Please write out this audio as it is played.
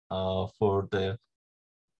for the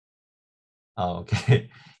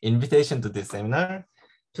invitation to this seminar.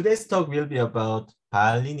 Today's talk will be about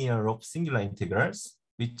bilinear of singular integrals,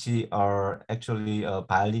 which are actually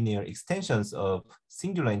bilinear extensions of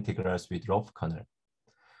singular integrals with rough kernel.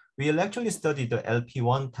 We'll actually study the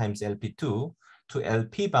LP1 times LP2 to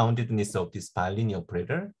LP boundedness of this bilinear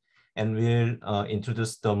operator, and we'll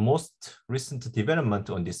introduce the most recent development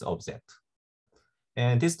on this object.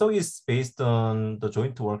 And this talk is based on the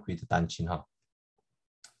joint work with Dan Chin-ha.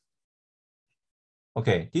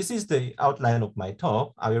 Okay, this is the outline of my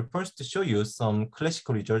talk. I will first show you some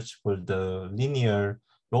classical results for the linear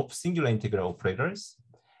rough singular integral operators.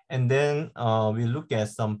 And then we'll look at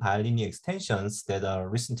some bilinear extensions that are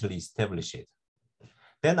recently established.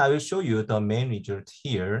 Then I will show you the main result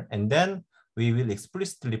here, and then we will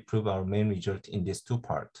explicitly prove our main result in these two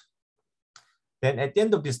parts. Then at the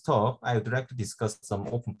end of this talk, I would like to discuss some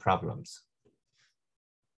open problems.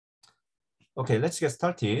 Okay, let's get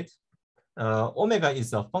started. Omega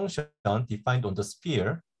is a function defined on the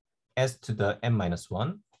sphere s to the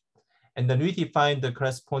n-1. And then we define the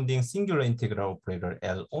corresponding singular integral operator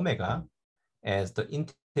L omega as the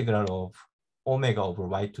integral of omega over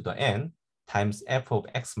y to the n times f of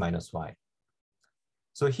x minus y.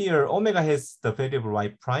 So here omega has the variable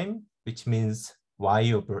y prime, which means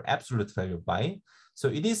y over absolute value of y. So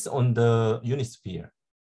it is on the unit sphere.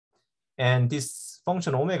 And this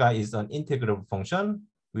function omega is an integrable function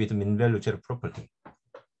with mean value zero property.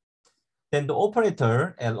 Then the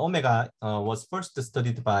operator L omega was first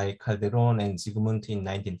studied by Calderon and Zygmunt in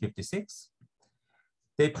 1956.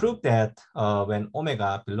 They proved that when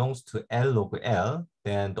omega belongs to L log L,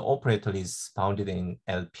 then the operator is bounded in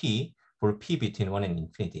LP for P between 1 and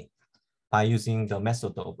infinity by using the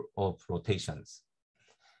method of rotations.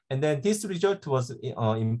 And then this result was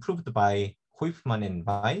improved by Koopman and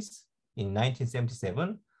Weiss in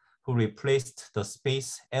 1977, who replaced the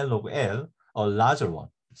space L log L, a larger one,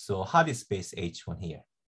 so Hardy space H1 here.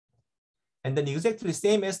 And then exactly the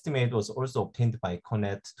same estimate was also obtained by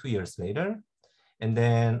Cornet 2 years later. And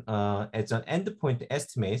then as an endpoint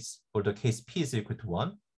estimates for the case P is equal to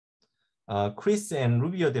 1, Chris and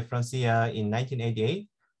Rubio de Francia in 1988,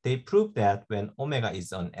 they proved that when omega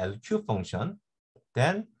is an LQ function,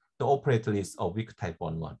 then the operator is a weak type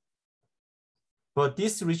 1-1. But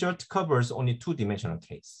this result covers only two-dimensional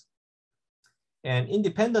case. And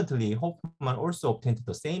independently, Hofmann also obtained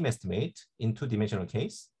the same estimate in two-dimensional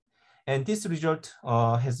case. And this result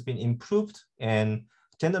has been improved and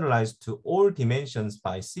generalized to all dimensions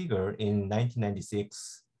by Seeger in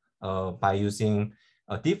 1996 by using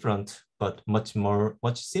a different but much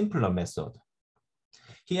simpler method.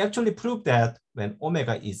 He actually proved that when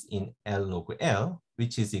omega is in L log L,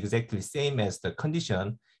 which is exactly the same as the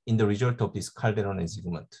condition in the result of this Calderon and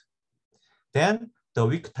Zygmunt, then the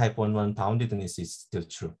weak type 1-1 boundedness is still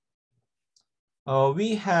true.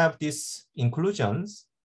 We have these inclusions.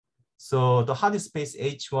 So the Hardy space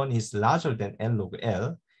H1 is larger than L log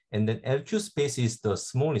L, and then LQ space is the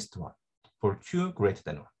smallest one for Q greater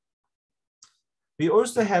than 1. We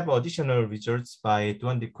also have additional results by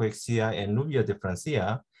Duan de Coexia and Rubio de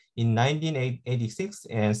Francia in 1986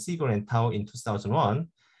 and Seeger and Tao in 2001.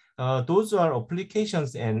 Those are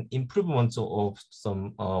applications and improvements of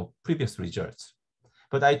some previous results.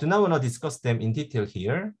 But I do not want to discuss them in detail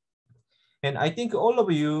here. And I think all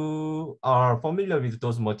of you are familiar with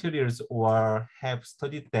those materials or have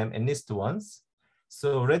studied them at least once.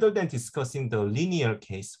 So rather than discussing the linear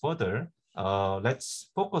case further,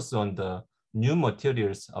 let's focus on the new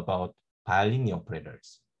materials about bilinear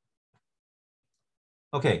operators.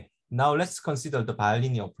 Okay, now let's consider the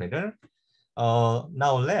bilinear operator.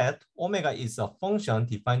 Now let omega is a function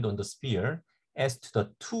defined on the sphere s to the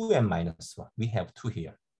 2n-1. We have 2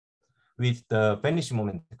 here with the vanishing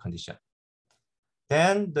moment condition.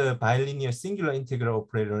 Then the bilinear singular integral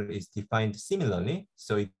operator is defined similarly.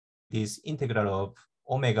 So it is integral of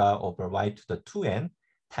omega over y to the 2n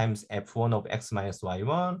times f1 of x minus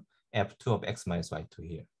y1, f2 of x minus y2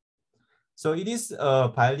 here. So it is a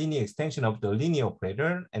bilinear extension of the linear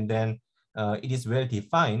operator, and then it is well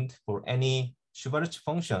defined for any Schwarzschild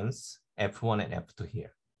functions f1 and f2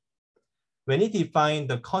 here. When we define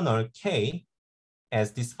the kernel K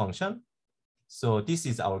as this function, so this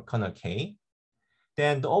is our kernel K,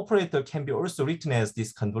 then the operator can be also written as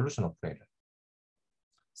this convolution operator.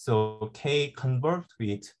 So K converged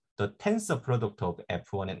with the tensor product of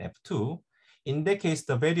f1 and f2. In that case,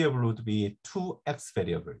 the variable would be 2 x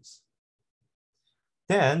variables.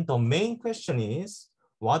 Then the main question is,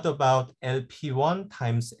 what about LP1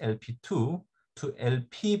 times LP2 to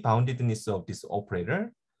LP boundedness of this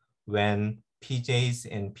operator when PJs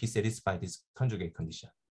and P satisfy this conjugate condition?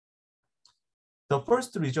 The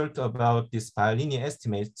first result about this bilinear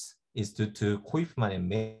estimates is due to Koifman and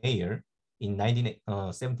Mayer in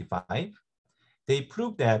 1975. They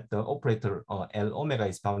proved that the operator L omega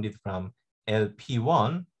is bounded from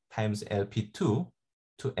LP1 times LP2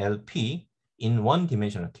 to LP in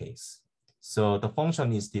one-dimensional case. So the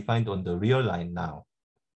function is defined on the real line now,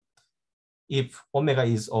 if omega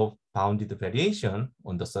is of bounded variation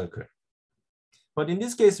on the circle. But in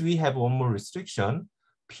this case, we have one more restriction.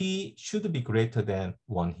 P should be greater than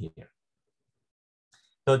 1 here.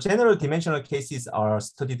 The general dimensional cases are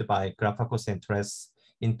studied by Grafakos and Tres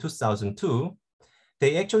in 2002.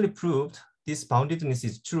 They actually proved this boundedness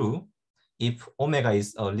is true if omega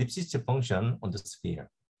is a Lipschitz function on the sphere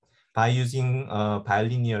by using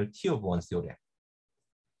bilinear T of 1 theorem.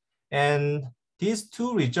 And these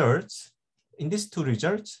two results, in these two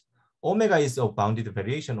results, omega is a bounded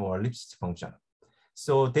variation or Lipschitz function.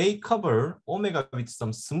 So they cover omega with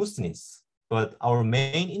some smoothness, but our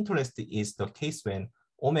main interest is the case when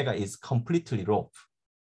omega is completely rough.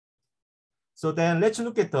 So then let's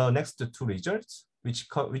look at the next two results, which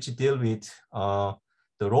deal with the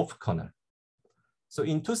rough kernel. So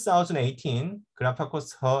in 2018,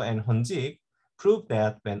 Grafakos, He, and Honjik proved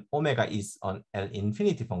that when omega is an L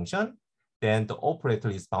infinity function, then the operator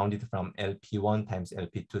is bounded from LP1 times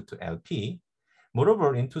LP2 to LP.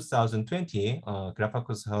 Moreover, in 2020,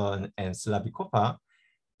 Grafakos, He, and Slavikova,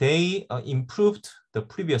 they improved the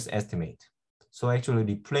previous estimate. So actually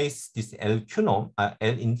replace this LQ norm, L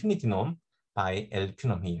infinity norm by LQ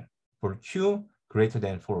norm here for Q greater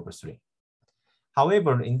than 4/3.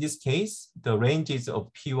 However, in this case, the ranges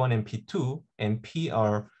of P1 and P2 and P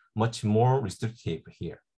are much more restrictive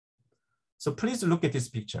here. So please look at this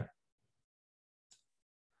picture.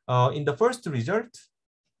 In the first result,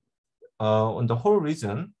 on the whole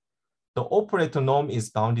region, the operator norm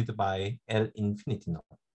is bounded by L infinity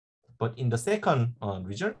norm. But in the second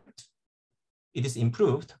result, it is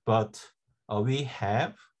improved, but we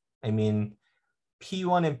have,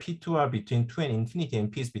 P1 and P2 are between 2 and infinity,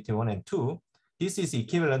 and P is between 1 and 2. This is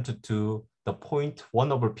equivalent to the point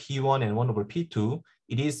 1 over P1 and 1 over P2.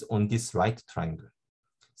 It is on this right triangle.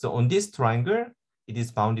 So on this triangle, it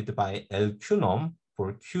is bounded by LQ norm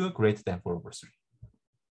for Q greater than 4/3.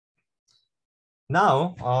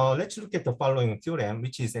 Now, let's look at the following theorem,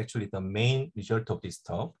 which is actually the main result of this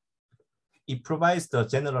talk. It provides the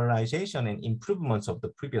generalization and improvements of the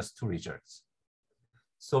previous two results.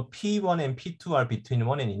 So P1 and P2 are between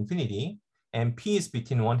 1 and infinity, and P is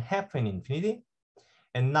between 1/2 and infinity.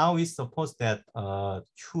 And now we suppose that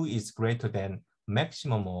Q is greater than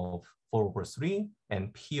maximum of 4/3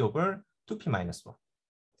 and P over 2P minus 1.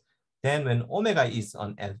 Then when omega is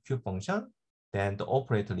an LQ function, then the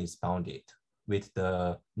operator is bounded with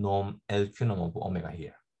the norm LQ norm of omega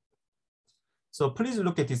here. So please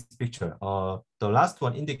look at this picture. The last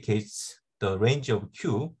one indicates the range of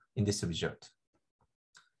Q in this result.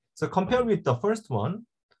 So compared with the first one,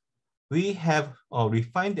 we have a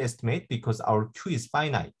refined estimate because our Q is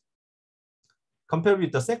finite. Compared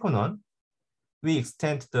with the second one, we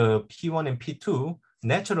extend the P1 and P2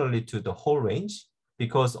 naturally to the whole range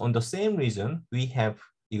because on the same region, we have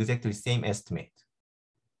exactly same estimate.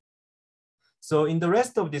 So in the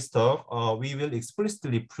rest of this talk, we will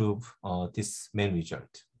explicitly prove this main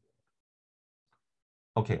result.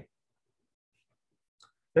 Okay.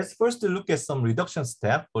 Let's first look at some reduction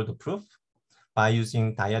step for the proof by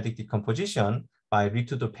using dyadic decomposition by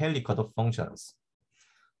Ritudo-Pelli cutoff functions.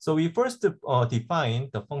 So we first define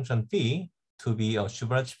the function phi to be a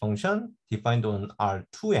Shubratch function defined on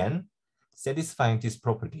R2n, satisfying these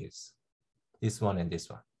properties, this one and this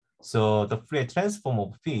one. So the Fourier transform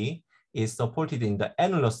of phi is supported in the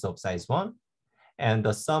annulus of size 1, and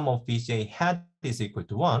the sum of Vj hat is equal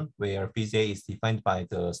to 1, where Vj is defined by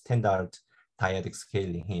the standard dyadic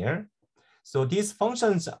scaling here. So these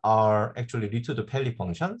functions are actually Ritudo-Pelli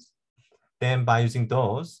functions. Then by using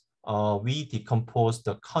those, we decompose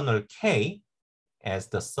the kernel K as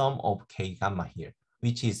the sum of K gamma here,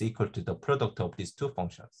 which is equal to the product of these two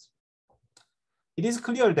functions. It is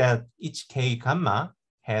clear that each K gamma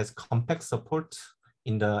has compact support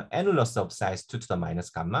in the annulus of size 2 to the minus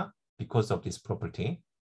gamma because of this property.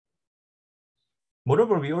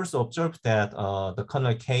 Moreover, we also observed that the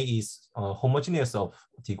kernel K is homogeneous of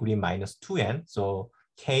degree minus 2n. So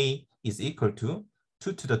K is equal to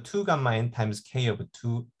 2 to the 2 gamma n times K of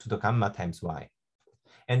 2 to the gamma times y.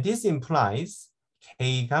 And this implies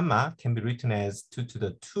K gamma can be written as 2 to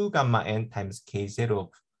the 2 gamma n times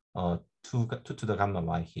K0 of 2 to the gamma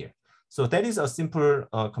y here. So that is a simple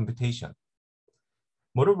computation.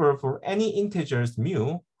 Moreover, for any integers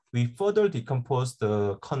mu, we further decompose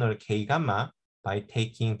the kernel K gamma by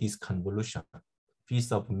taking this convolution. p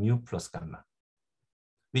sub mu plus gamma,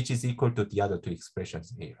 which is equal to the other two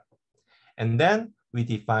expressions here. And then we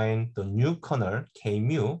define the new kernel k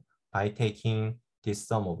mu by taking this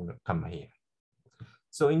sum over gamma here.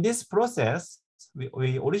 So in this process,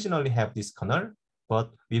 we originally have this kernel,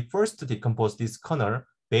 but we first decompose this kernel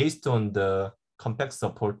based on the compact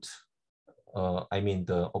support,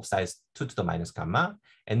 the of size 2 to the minus gamma.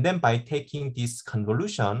 And then by taking this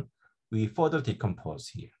convolution, we further decompose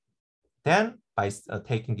here. Then by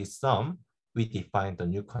taking this sum, we define the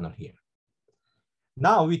new kernel here.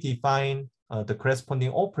 Now we define the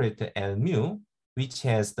corresponding operator L mu, which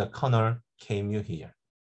has the kernel K mu here.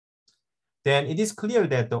 Then it is clear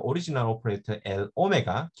that the original operator L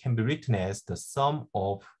omega can be written as the sum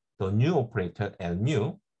of the new operator L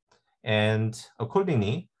mu. And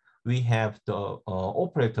accordingly, we have the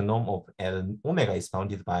operator norm of L omega is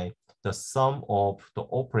bounded by the sum of the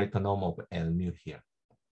operator norm of L mu here.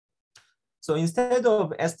 So instead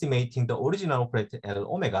of estimating the original operator L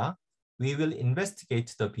omega, we will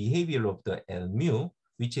investigate the behavior of the L mu,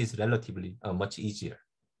 which is relatively much easier.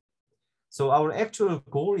 So our actual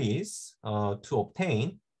goal is to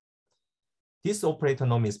obtain this operator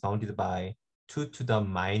norm is bounded by 2 to the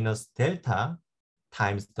minus delta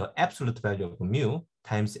times the absolute value of mu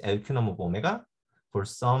times LQ norm of omega for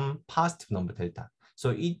some positive number delta.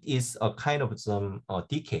 So it is a kind of some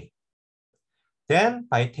decay. Then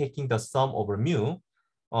by taking the sum over mu,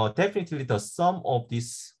 definitely the sum of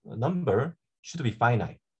this number should be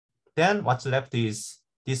finite. Then what's left is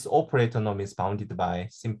this operator norm is bounded by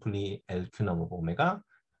simply LQ norm of omega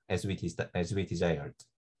as we desired.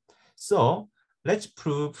 So let's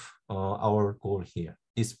prove our goal here,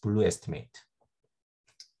 this blue estimate.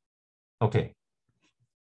 Okay.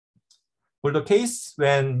 For the case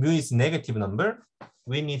when mu is negative number,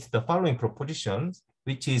 we need the following propositions,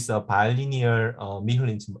 which is a bilinear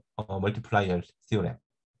Michelin's multiplier theorem.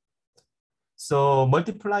 So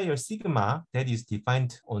multiplier sigma that is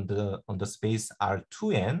defined on the space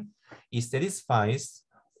R2n, it satisfies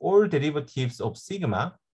all derivatives of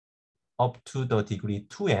sigma up to the degree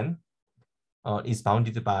 2n is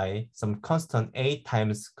bounded by some constant a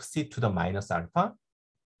times c to the minus alpha.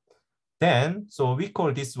 Then, so we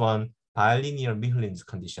call this one bilinear Michelin's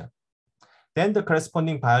condition. Then the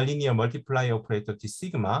corresponding bilinear multiplier operator T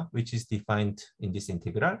sigma, which is defined in this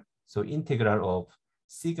integral. So integral of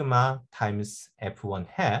sigma times f1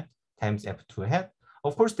 hat times f2 hat.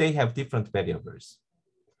 Of course, they have different variables.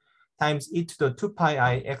 Times e to the 2 pi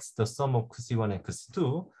I x, the sum of c1 and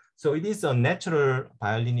c2. So it is a natural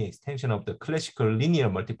bilinear extension of the classical linear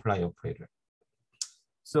multiplier operator.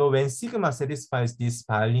 So when sigma satisfies this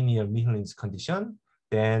bilinear Michelin's condition,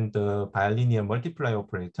 then the bilinear multiplier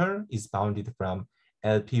operator is bounded from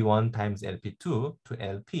LP1 times LP2 to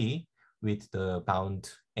LP with the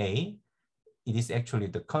bound A. It is actually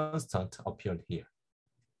the constant appeared here.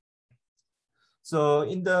 So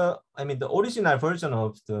in the original version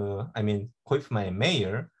of the, Koifman and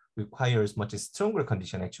Mayer requires much stronger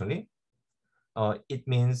condition actually. It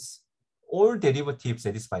means all derivatives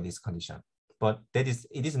satisfy this condition, but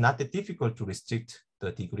it is not that difficult to restrict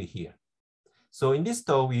the degree here. So in this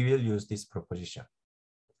talk, we will use this proposition.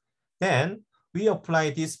 Then we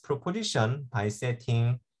apply this proposition by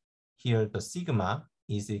setting here the sigma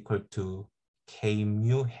is equal to K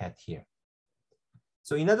mu hat here.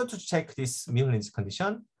 So in order to check this Michelin's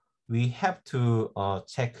condition, we have to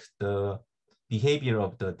check the behavior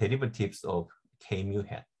of the derivatives of K mu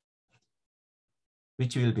hat,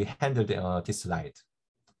 which will be handled in this slide.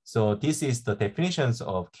 So this is the definitions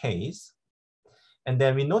of K's. And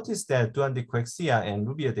then we notice that Duandre coaxia and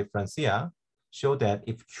Rubia differencia show that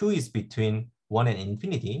if Q is between 1 and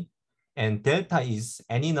infinity, and delta is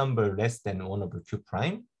any number less than 1 over Q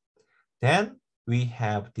prime, then we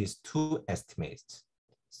have these two estimates.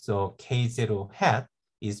 So K0 hat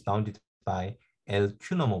is bounded by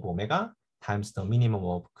LQ norm of omega times the minimum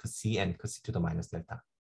of C and C to the minus delta.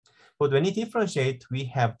 But when we differentiate, we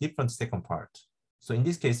have different second part. So in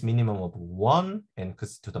this case, minimum of 1 and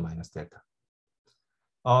C to the minus delta.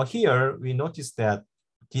 Here, we notice that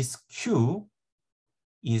this Q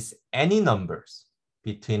is any numbers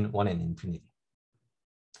between 1 and infinity.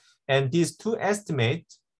 And these two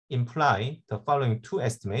estimates imply the following two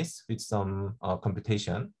estimates with some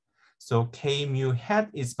computation. So K mu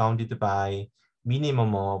hat is bounded by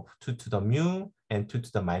minimum of 2 to the mu and 2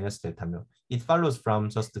 to the minus delta mu. It follows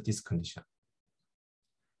from just this condition.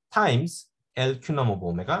 Times LQ norm of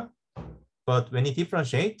omega. But when you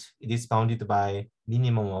differentiate, it is bounded by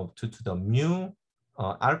minimum of 2 to the mu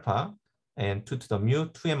alpha and 2 to the mu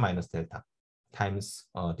 2n minus delta times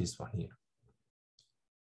this one here.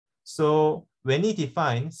 So when we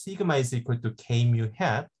define sigma is equal to k mu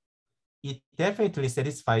hat, it definitely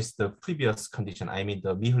satisfies the previous condition, I mean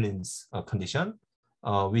the Mihulin's condition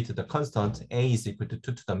with the constant a is equal to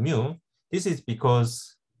 2 to the mu. This is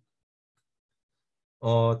because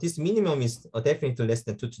this minimum is definitely less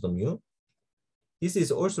than 2 to the mu. This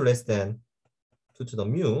is also less than 2 to the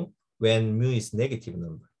mu when mu is negative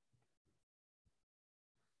number.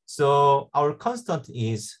 So our constant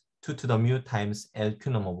is 2 to the mu times L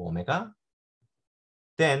cunum of omega.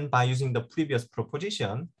 Then by using the previous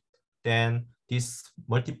proposition, then this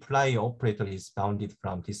multiplier operator is bounded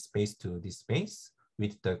from this space to this space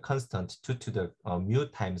with the constant 2 to the mu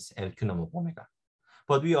times L cunum of omega.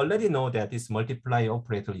 But we already know that this multiplier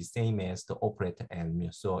operator is same as the operator L mu.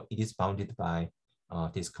 So it is bounded by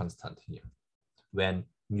this constant here when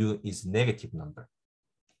mu is negative number.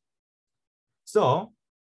 So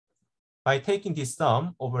by taking this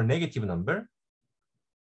sum over negative number,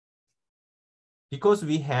 because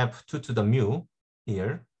we have 2 to the mu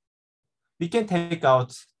here, we can take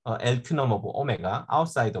out L cunum of omega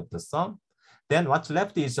outside of the sum. Then what's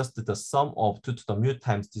left is just the sum of 2 to the mu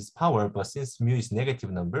times this power. But since mu is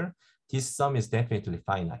negative number, this sum is definitely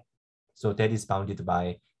finite. So that is bounded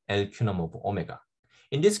by L cunum of omega.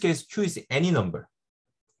 In this case, Q is any number.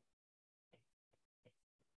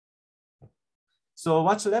 So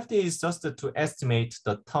what's left is just to estimate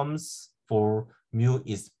the terms for mu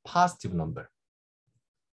is positive number.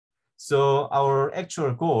 So our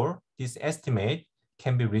actual goal, this estimate,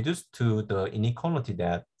 can be reduced to the inequality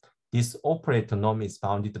that this operator norm is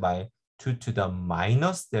bounded by 2 to the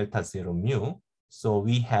minus delta 0 mu. So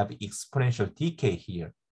we have exponential decay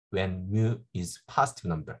here when mu is positive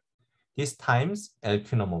number. This times L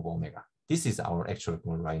cunum of omega. This is our actual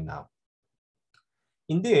goal right now.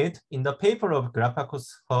 Indeed, in the paper of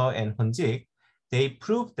Galapagos, He, and Honjik, they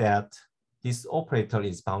proved that this operator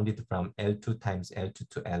is bounded from L2 times L2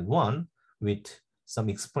 to L1 with some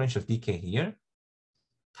exponential decay here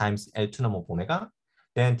times L2 norm of omega.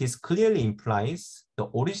 Then this clearly implies the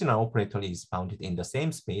original operator is bounded in the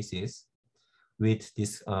same spaces with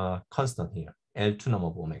this constant here, L2 norm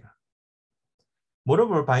of omega.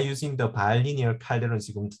 Moreover, by using the bilinear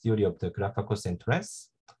Calderon-Zygmunt theory of the Galapagos and Torres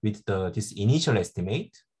with this initial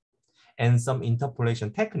estimate and some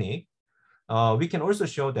interpolation technique, we can also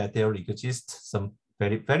show that there exists some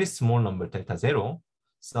very small number delta 0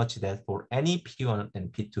 such that for any P1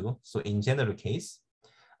 and P2, so in general case,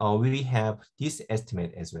 we have this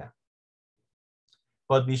estimate as well.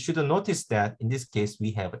 But we should notice that in this case,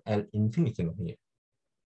 we have L infinity here.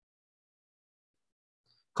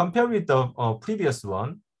 Compared with the previous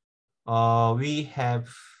one, we have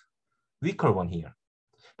weaker one here.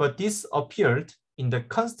 But this appeared in the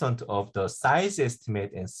constant of the size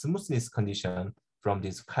estimate and smoothness condition from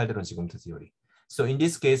this Calderon-Zygmunt theory. So in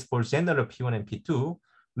this case, for general P1 and P2,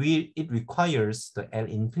 it requires the L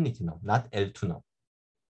infinity norm, not L2 norm.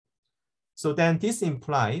 So then this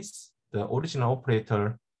implies the original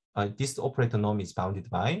operator, this operator norm is bounded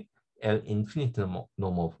by L infinity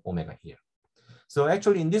norm of omega here. So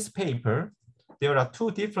actually in this paper, there are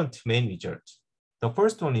two different main results. The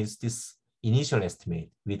first one is this initial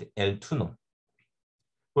estimate with L2 norm.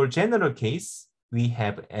 For general case, we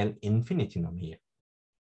have L infinity norm here.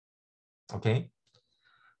 Okay.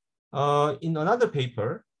 In another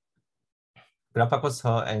paper, Galapagos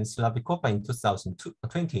and Slavikova in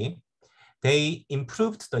 2020, they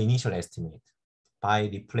improved the initial estimate by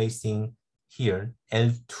replacing here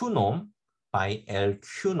L2 norm by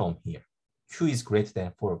LQ norm here. Q is greater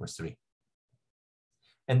than 4/3.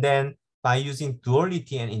 And then by using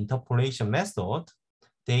duality and interpolation method,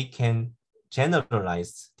 they can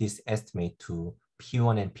generalize this estimate to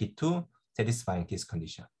P1 and P2, satisfying this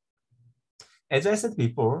condition. As I said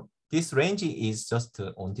before, this range is just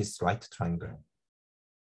on this right triangle.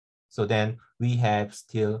 So then we have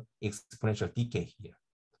still exponential decay here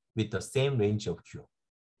with the same range of Q.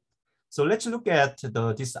 So let's look at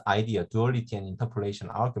this idea, duality and interpolation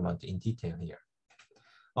argument in detail here.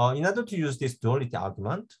 In order to use this duality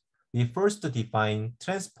argument, we first define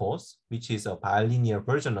transpose, which is a bilinear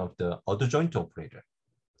version of the adjoint operator.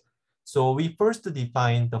 So we first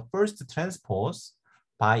define the first transpose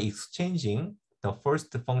by exchanging the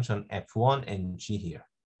first function f1 and g here.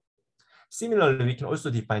 Similarly, we can also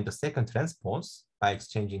define the second transpose by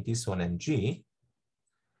exchanging this one and g.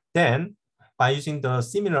 Then, by using the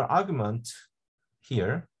similar argument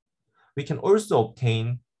here, we can also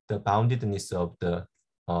obtain the boundedness of the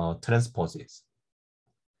transposes.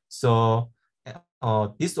 So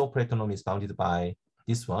this operator norm is bounded by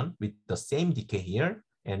this one with the same decay here,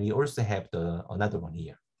 and we also have another one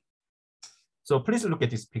here. So please look at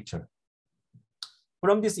this picture.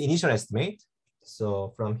 From this initial estimate,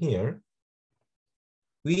 so from here,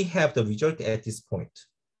 we have the result at this point.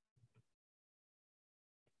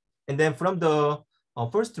 And then from the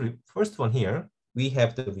first one here, we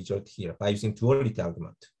have the result here by using duality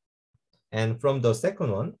argument. And from the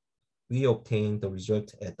second one, we obtain the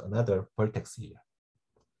result at another vertex here.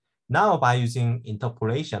 Now, by using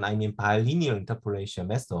interpolation, I mean bilinear interpolation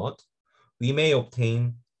method, we may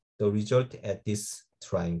obtain the result at this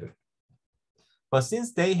triangle. But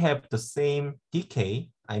since they have the same decay,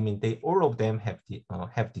 I mean, all of them have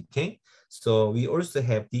decay. So we also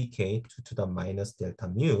have decay 2 to the minus delta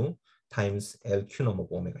mu times L cube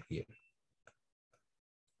of omega here.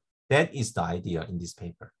 That is the idea in this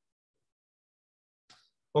paper.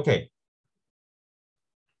 Okay.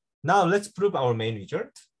 Now let's prove our main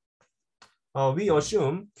result. We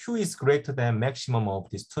assume Q is greater than maximum of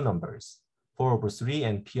these two numbers, 4/3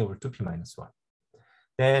 and P/2P minus 1.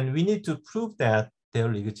 Then we need to prove that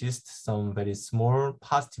there exists some very small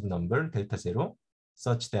positive number, delta 0,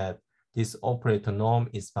 such that this operator norm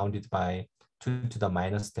is bounded by 2 to the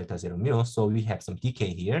minus delta 0 mu. So we have some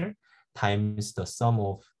decay here times the sum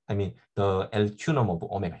of, the L cube of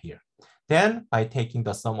omega here. Then by taking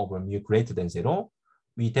the sum over mu greater than 0,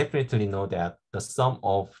 we definitely know that the sum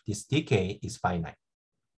of this decay is finite.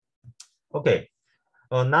 Okay,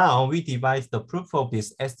 now we divide the proof of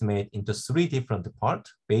this estimate into 3 different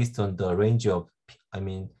parts based on the range of,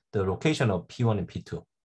 the location of P1 and P2.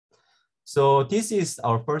 So this is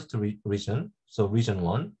our first region, so region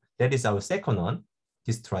 1. That is our second one,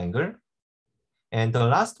 this triangle. And the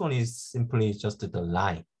last one is simply just the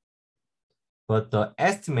line. But the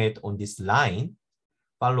estimate on this line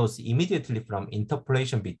follows immediately from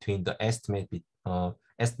interpolation between the estimate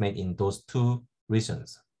in those two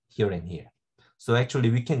regions, here and here. So actually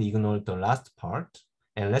we can ignore the last part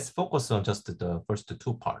and let's focus on just the first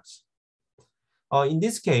two parts. In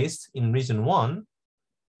this case, in region 1,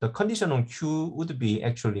 the condition on Q would be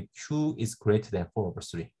actually Q is greater than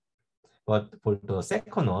 4/3. But for the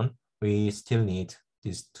second one, we still need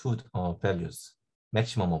these two values,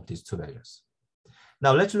 maximum of these two values.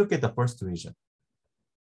 Now let's look at the first region.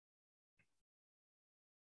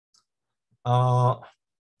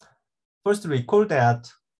 First, recall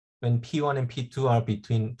that when P1 and P2 are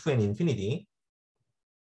between 2 and infinity,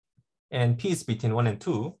 and P is between 1 and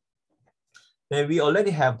 2, then we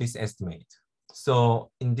already have this estimate.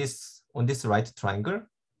 So on this right triangle,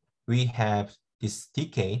 we have this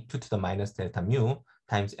decay 2 to the minus delta mu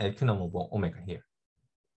times L cube over omega here.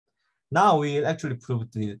 Now we'll actually prove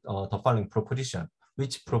the following proposition,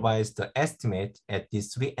 which provides the estimate at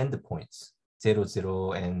these 3 endpoints, 0,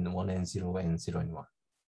 0, and 1 and 0, and 0 and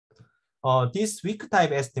 1. This weak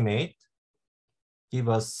type estimate gives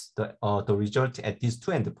us the result at these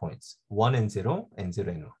 2 endpoints, 1 and 0, and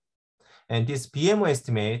 0 and 1. And this BMO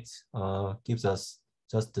estimate gives us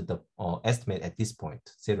just the estimate at this point,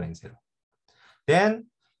 0 and 0. Then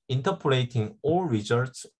interpolating all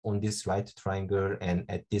results on this right triangle and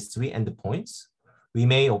at these 3 endpoints, we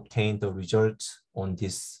may obtain the result on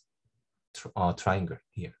this triangle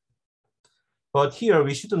here. But here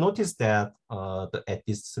we should notice that at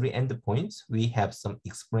these 3 endpoints, we have some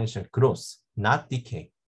exponential growth, not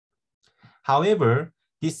decay. However,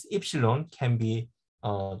 this epsilon can be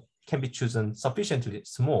chosen sufficiently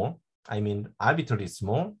small, arbitrarily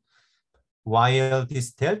small, while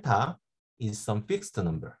this delta is some fixed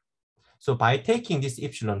number. So by taking this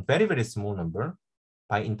epsilon very, very small number,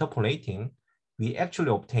 by interpolating, we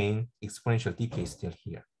actually obtain exponential decay still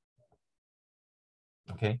here.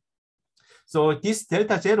 Okay. So this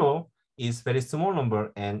delta 0 is very small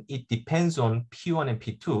number and it depends on P1 and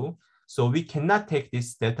P2. So we cannot take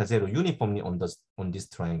this delta 0 uniformly on this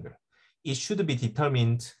triangle. It should be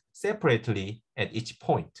determined separately at each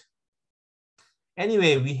point.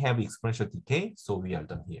 Anyway, we have exponential decay, so we are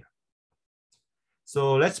done here.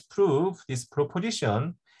 So let's prove this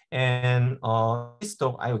proposition. And this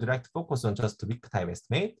talk, I would like to focus on just the weak type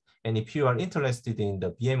estimate. And if you are interested in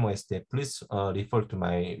the BMO estimate, please refer to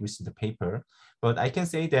my recent paper. But I can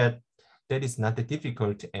say that that is not that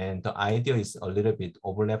difficult, and the idea is a little bit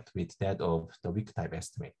overlapped with that of the weak type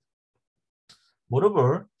estimate.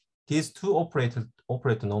 Moreover, these two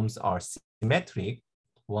operator norms are symmetric,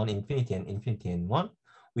 one infinity and 1.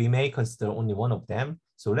 We may consider only one of them.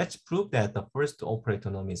 So let's prove that the first operator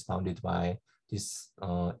norm is bounded by this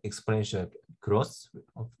exponential growth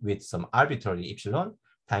with some arbitrary epsilon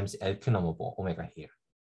times L cube over omega here.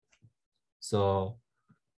 So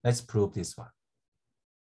let's prove this one.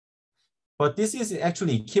 But this is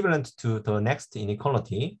actually equivalent to the next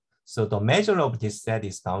inequality. So the measure of this set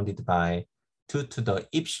is bounded by 2 to the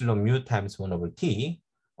epsilon mu times 1 over t,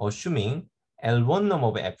 assuming L1 norm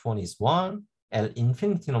of F1 is 1, L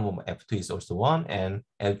infinity norm of F2 is also 1, and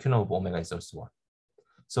LQ norm of omega is also 1.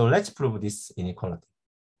 So let's prove this inequality.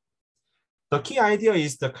 The key idea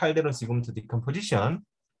is the Calderon-Sigmund decomposition.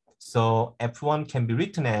 So F1 can be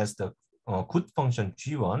written as the good function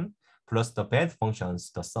G1 plus the bad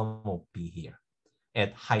functions, the sum of B here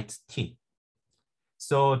at height T.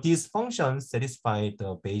 So these functions satisfy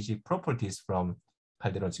the basic properties from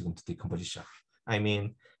Calderon-Sigmund decomposition. I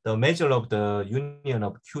mean, the measure of the union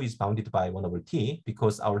of Q is bounded by 1 over T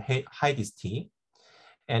because our height is T,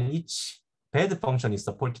 and each bad function is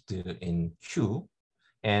supported in Q,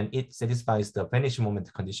 and it satisfies the vanishing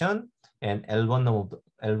moment condition, and L1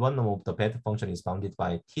 norm of the bad function is bounded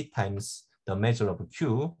by T times the measure of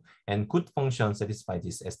Q, and good function satisfies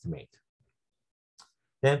this estimate.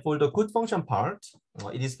 Then for the good function part,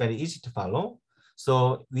 it is very easy to follow.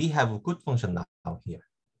 So we have a good function now here.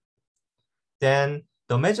 Then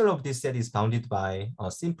the measure of this set is bounded by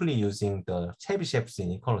simply using the Chebyshev's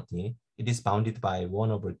inequality. It is bounded by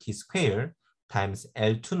 1 over T squared times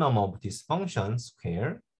L2 norm of this function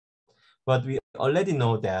square. But we already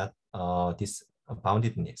know that this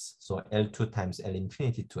boundedness. So L2 times L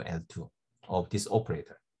infinity to L2 of this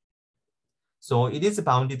operator. So it is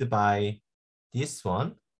bounded by this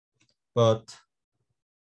one, but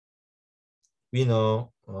we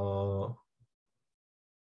know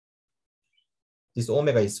this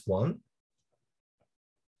omega is 1,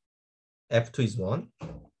 F2 is 1.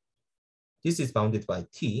 This is bounded by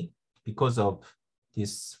T because of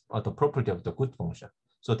this the property of the good function.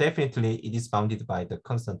 So definitely it is bounded by the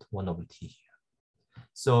constant 1 over T here.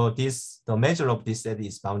 So the measure of this set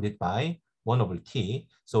is bounded by 1 over T.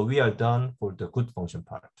 So we are done for the good function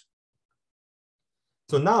part.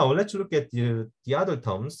 So now let's look at the other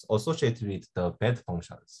terms associated with the bad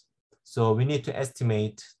functions. So we need to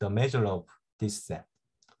estimate the measure of this set.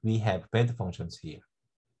 We have bad functions here.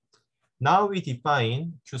 Now we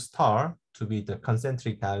define Q star to be the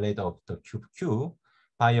concentric dialect of the cube Q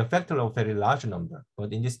by a factor of very large number.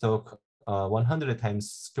 But in this talk, 100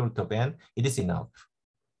 times square root of n, it is enough.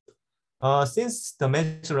 Since the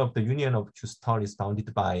measure of the union of Q star is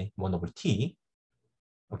bounded by 1 over T,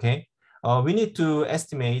 okay, we need to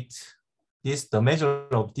estimate the measure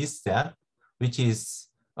of this set, which is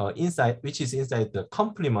inside the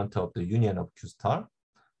complement of the union of Q star,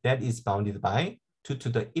 that is bounded by 2 to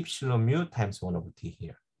the epsilon mu times 1 over T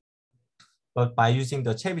here. But by using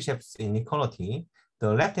the Chebyshev's inequality,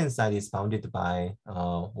 the left-hand side is bounded by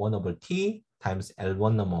 1 over T times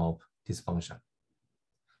L1 norm of this function.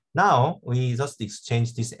 Now we just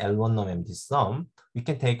exchange this L1 norm and this sum. We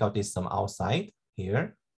can take out this sum outside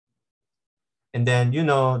here. And then, you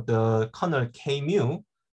know, the kernel K mu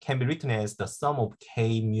can be written as the sum of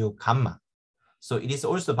K mu gamma. So it is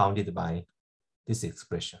also bounded by this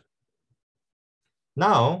expression.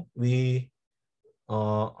 Now we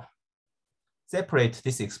separate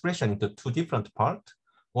this expression into two different parts.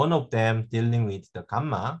 One of them dealing with the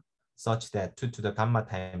gamma, such that 2 to the gamma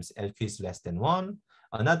times LQ is less than 1.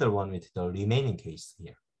 Another one with the remaining case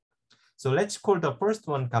here. So let's call the first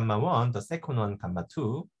one gamma 1, the second one gamma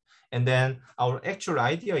 2. And then our actual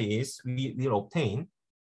idea is we will obtain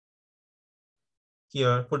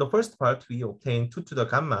here, for the first part, we obtain 2 to the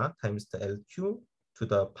gamma times the LQ to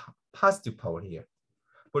the positive power here.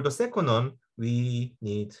 For the second one, we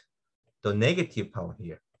need the negative power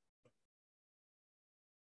here.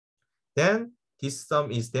 Then this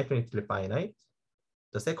sum is definitely finite.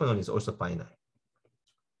 The second one is also finite.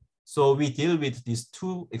 So we deal with these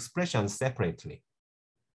two expressions separately.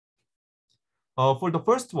 For the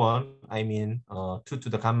first one, I mean 2 to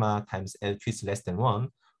the gamma times LQ is less than 1,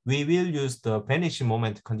 we will use the vanishing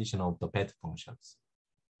moment condition of the bad functions.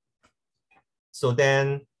 So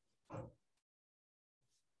then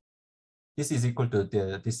this is equal to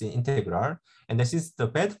this integral. And then since the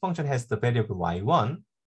bad function has the variable y1,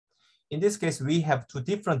 in this case, we have two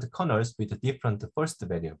different kernels with a different first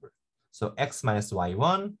variable. So x minus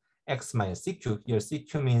y1, x minus CQ. Here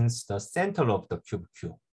CQ means the center of the cube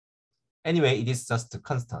Q. Anyway, it is just a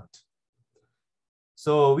constant.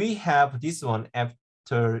 So we have this one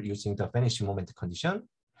after using the vanishing moment condition,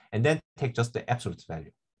 and then take just the absolute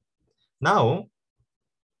value. Now,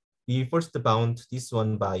 we first bound this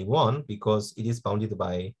one by 1 because it is bounded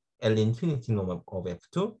by L infinity norm of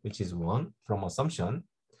F2, which is 1 from assumption.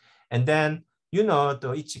 And then, you know,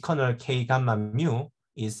 each kernel K gamma mu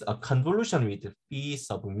is a convolution with phi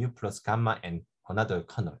sub mu plus gamma and another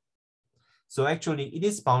kernel. So actually, it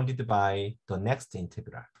is bounded by the next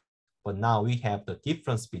integral. But now we have the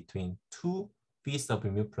difference between two phi sub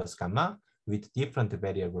mu plus gamma with different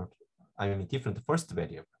variable, I mean different first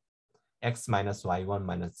variable, x minus y1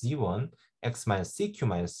 minus z1 x minus CQ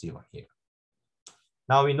minus C1 here.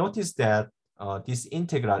 Now we notice that this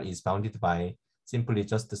integral is bounded by simply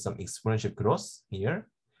just some exponential growth here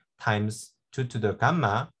times 2 to the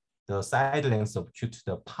gamma, the side length of q to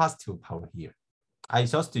the positive power here. I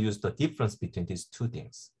just use the difference between these two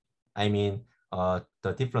things. I mean,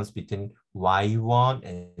 the difference between y1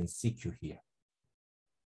 and CQ here.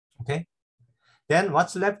 Okay. Then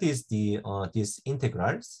what's left is these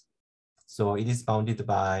integrals. So it is bounded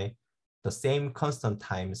by the same constant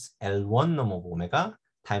times L1 norm of omega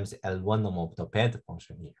times L1 norm of the bed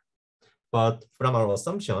function here. But from our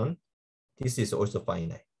assumption, this is also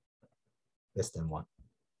finite, less than 1.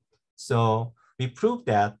 So we prove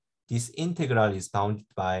that this integral is bounded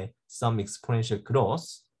by some exponential growth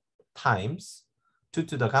times 2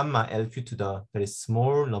 to the gamma LQ to the very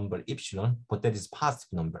small number epsilon, but that is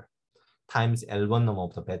positive number, times L1 norm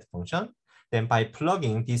of the bed function. Then by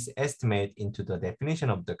plugging this estimate into the definition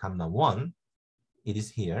of the gamma 1, it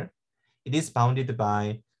is here. It is bounded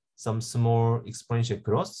by some small exponential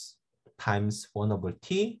growth times 1 over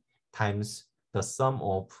t times the sum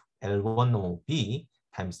of L1 norm of b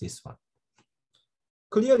times this one.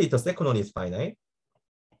 Clearly, the second one is finite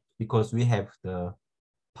because we have the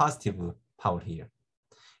positive power here.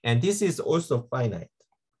 And this is also finite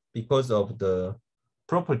because of the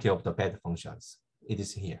property of the bed functions. It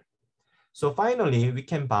is here. So finally, we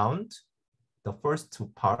can bound the first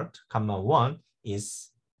part, gamma 1,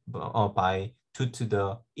 is by 2 to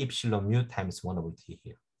the epsilon mu times 1 over t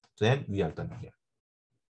here. So then we are done here.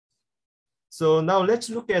 So now let's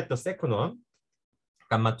look at the second one,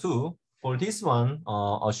 gamma 2. For this one,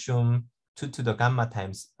 assume 2 to the gamma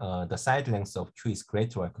times the side length of q is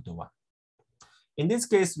greater or equal to 1. In this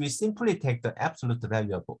case, we simply take the absolute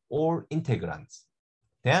value of all integrands.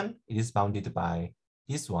 Then it is bounded by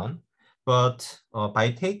this one. But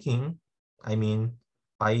by taking,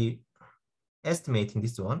 by estimating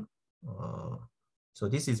this one, so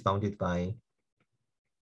this is bounded by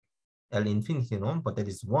L infinity norm, but that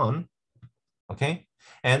is 1. Okay,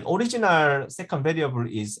 and original second variable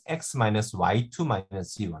is x minus y2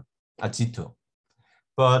 minus g1, g2.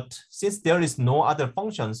 But since there is no other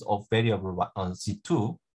functions of variable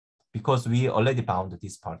g2, because we already bound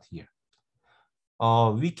this part here,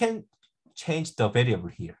 we can change the variable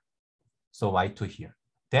here. So y2 here.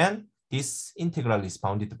 Then this integral is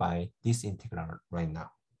bounded by this integral right now.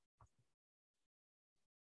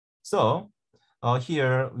 So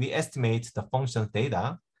here we estimate the function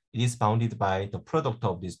theta. It is bounded by the product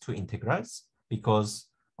of these two integrals because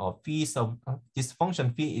phi of this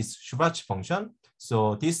function phi is Schwarz function.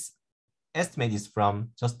 So this estimate is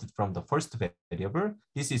just from the first variable.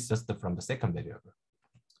 This is just from the second variable.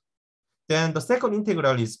 Then the second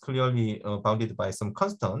integral is clearly bounded by some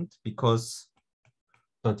constant because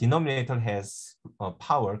the denominator has a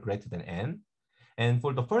power greater than n. And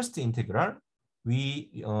for the first integral,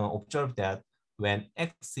 we observe that when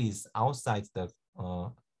x is outside the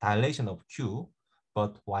dilation of q,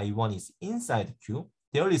 but y1 is inside q,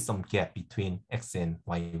 there is some gap between x and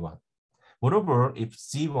y1. Moreover, if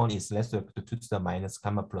z1 is less than or equal to 2 to the minus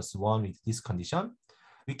gamma plus 1 with this condition,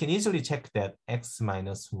 we can easily check that x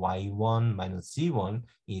minus y1 minus z1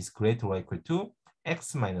 is greater or equal to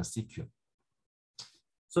x minus cq.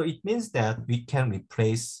 So it means that we can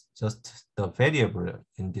replace just the variable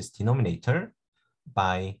in this denominator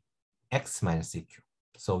by x minus cq.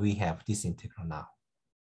 So we have this integral now.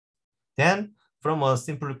 Then from a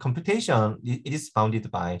simple computation, it is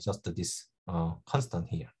bounded by just this constant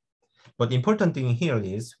here. But the important thing here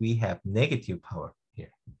is we have negative power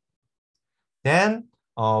here. Then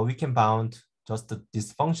we can bound just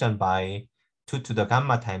this function by 2 to the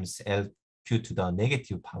gamma times LQ to the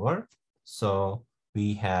negative power. So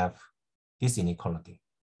we have this inequality.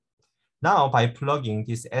 Now by plugging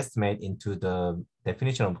this estimate into the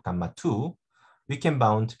definition of gamma 2, we can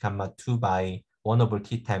bound gamma 2 by 1 over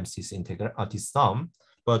t times this integral, this sum.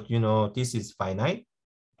 But this is finite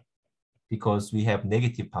because we have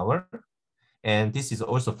negative power, and this is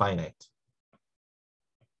also finite.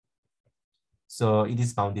 So it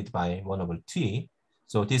is bounded by 1 over t.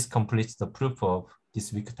 So this completes the proof of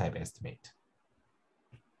this weak type estimate.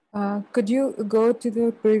 Could you go to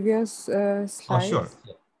the previous slide? Oh, sure.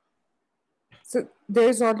 Yeah. So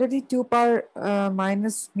there's already 2 power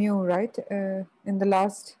minus mu, right? In the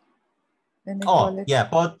last inequality. Oh, yeah,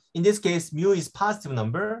 but in this case, mu is positive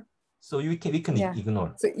number, so we can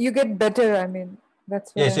ignore. So you get better,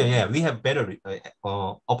 that's what yeah, we have better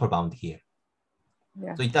upper bound here.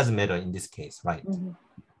 Yeah. So it doesn't matter in this case, right?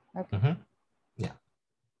 Mm-hmm. Okay. Mm-hmm. Yeah.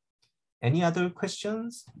 Any other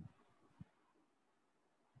questions?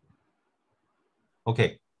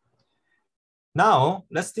 Okay. Now,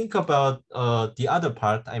 let's think about the other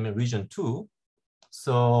part, I mean region 2.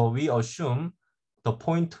 So we assume the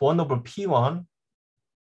point 1 over P1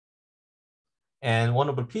 and 1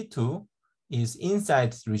 over P2 is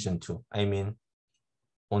inside region 2. I mean,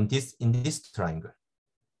 in this triangle.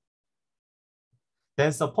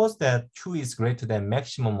 Then suppose that Q is greater than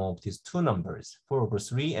maximum of these two numbers, 4 over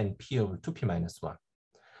 3 and P over 2P minus 1.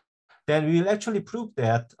 Then we will actually prove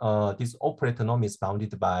that this operator norm is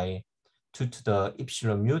bounded by 2 to the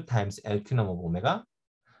epsilon mu times LQ norm of omega.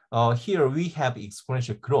 Here we have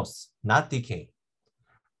exponential growth, not decay.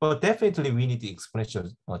 But definitely we need the exponential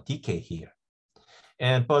decay here.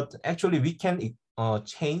 But actually we can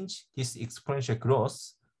change this exponential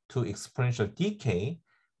growth to exponential decay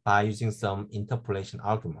by using some interpolation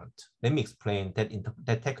argument. Let me explain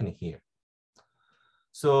that technique here.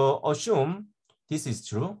 So assume this is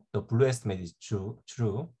true, the blue estimate is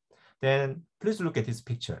true. Then please look at this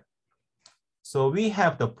picture. So we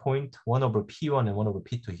have the point 1 over P1 and 1 over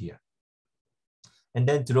P2 here. And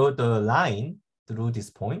then draw the line through this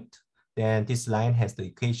point. Then this line has the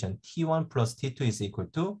equation T1 plus T2 is equal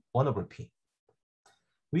to 1 over P.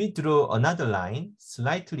 We draw another line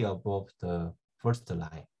slightly above the first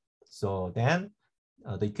line. So then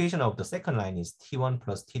the equation of the second line is T1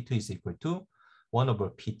 plus T2 is equal to 1 over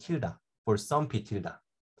P tilde for some P tilde.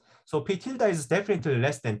 So P tilde is definitely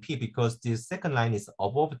less than P because this second line is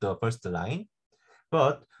above the first line.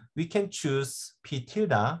 But we can choose P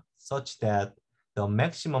tilde such that the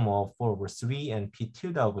maximum of 4 over 3 and P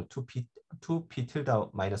tilde over 2P tilde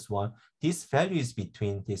minus 1, this value is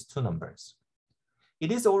between these two numbers.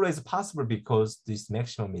 It is always possible because this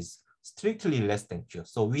maximum is strictly less than Q.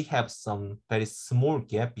 So we have some very small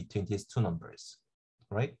gap between these two numbers,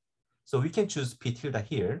 right? So we can choose P tilde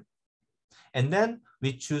here. And then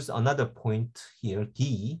we choose another point here,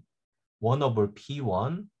 D, 1 over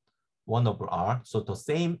P1, 1 over R. So the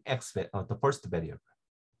same X, the first variable.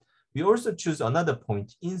 We also choose another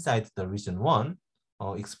point inside the region 1.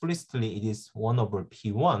 Explicitly, it is 1 over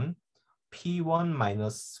P1, P1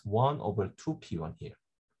 minus 1 over 2P1 here.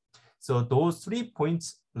 So those 3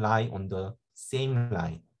 points lie on the same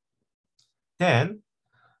line. Then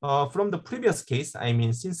from the previous case, I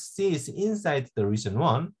mean, since C is inside the region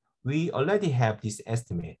 1, we already have this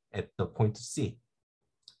estimate at the point C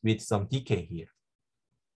with some decay here.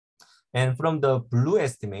 And from the blue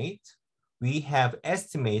estimate, we have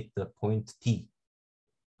estimate the point D.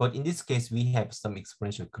 But in this case, we have some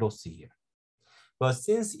exponential growth here. But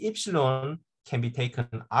since epsilon can be taken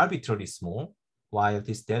arbitrarily small, while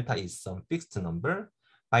this delta is some fixed number,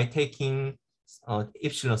 by taking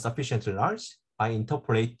epsilon sufficiently large, by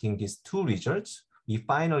interpolating these two results, we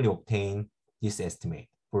finally obtain this estimate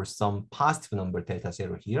for some positive number delta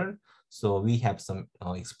 0 here. So we have some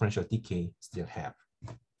exponential decay still have.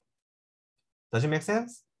 Does it make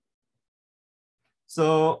sense?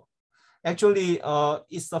 So actually,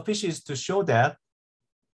 it's sufficient to show that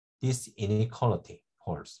this inequality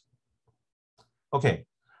holds. Okay,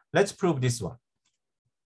 let's prove this one.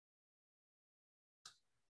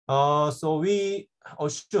 So we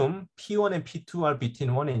assume P1 and P2 are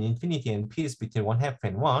between 1 and infinity, and P is between 1/2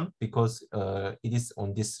 and 1 because it is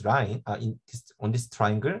on this line, on this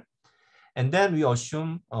triangle. And then we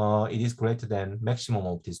assume it is greater than maximum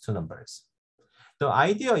of these two numbers. The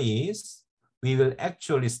idea is we will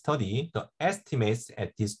actually study the estimates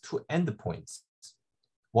at these two endpoints,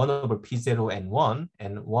 1 over P0 and 1,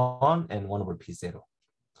 and 1 and 1 over P0.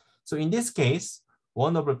 So in this case,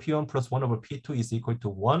 1 over P1 plus 1 over P2 is equal to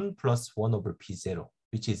 1 plus 1 over P0,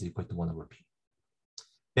 which is equal to 1 over P.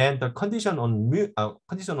 Then the condition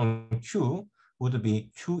on Q would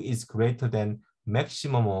be Q is greater than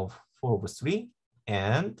maximum of 4 over 3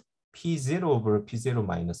 and P0 over P0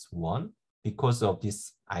 minus 1 because of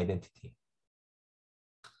this identity.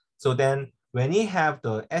 So then when we have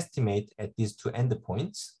the estimate at these two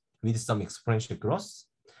endpoints with some exponential growth,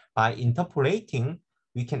 by interpolating,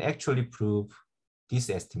 we can actually prove this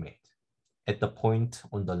estimate at the point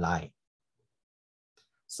on the line.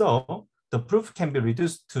 So the proof can be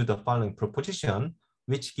reduced to the following proposition,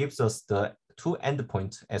 which gives us the two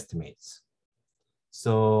endpoint estimates.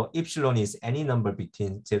 So epsilon is any number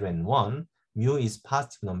between 0 and 1, mu is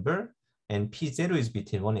positive number, and P0 is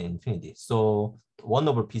between 1 and infinity. So 1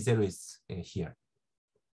 over P0 is here.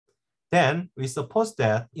 Then we suppose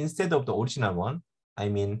that instead of the original one, I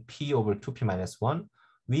mean P over 2P minus 1,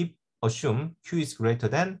 we assume Q is greater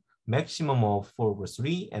than maximum of 4 over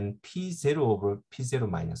 3 and P0 over P0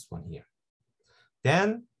 minus 1 here.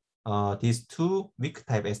 Then these two weak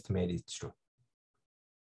type estimate is true.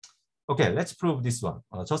 Okay, let's prove this one.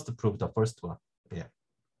 Just to prove the first one. Yeah.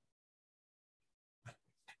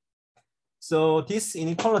 So this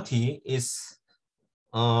inequality is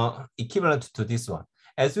equivalent to this one.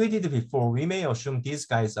 As we did before, we may assume these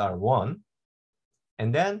guys are 1,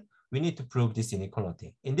 and then we need to prove this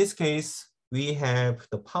inequality. In this case, we have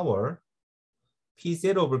the power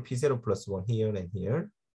P0 over P0 plus 1 here and here,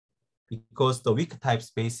 because the weak type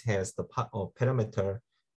space has the parameter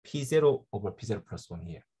P0 over P0 plus 1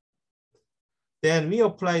 here. Then we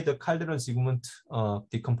apply the Calderon-Zygmunt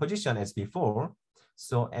decomposition as before.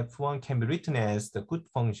 So F1 can be written as the good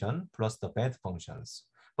function plus the bad functions.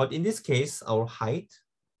 But in this case, our height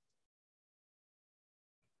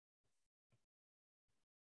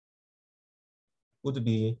would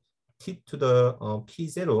be t to the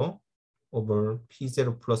P0 over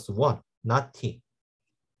P0 plus 1, not t.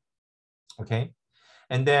 Okay.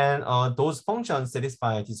 And then those functions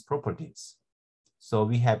satisfy these properties. So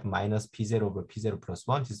we have minus P0 over P0 plus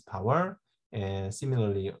 1, this power. And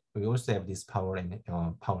similarly, we also have this power and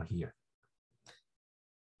power here.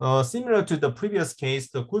 Similar to the previous case,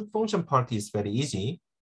 the good function part is very easy.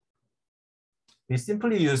 We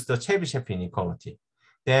simply use the Chebyshev inequality.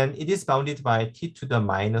 Then it is bounded by t to the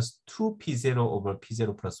minus 2 P0 over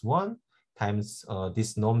P0 plus 1 times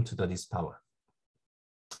this norm to the this power.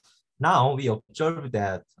 Now we observe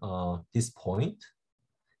that this point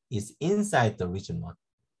is inside the region 1.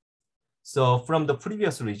 So from the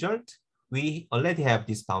previous result, we already have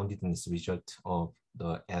this boundedness result of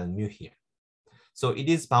the L mu here. So it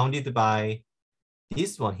is bounded by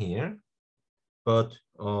this one here, but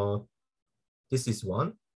this is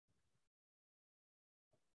 1.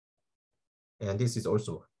 And this is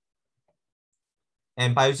also 1.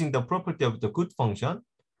 And by using the property of the good function,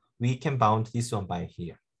 we can bound this one by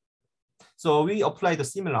here. So we apply the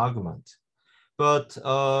similar argument. But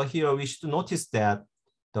here we should notice that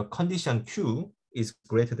the condition Q is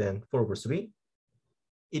greater than 4 over 3.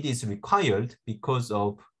 It is required because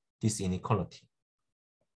of this inequality.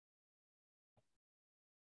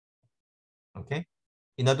 Okay.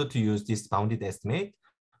 In order to use this bounded estimate,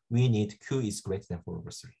 we need Q is greater than 4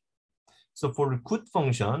 over 3. So for the good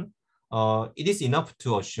function, it is enough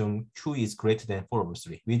to assume Q is greater than 4 over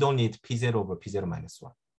 3. We don't need P0 over P0 minus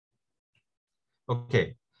 1.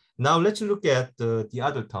 Okay, now let's look at the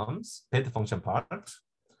other terms, bad function part.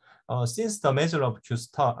 Since the measure of Q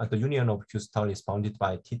star, the union of Q star is bounded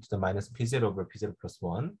by t to the minus P0 over P0 plus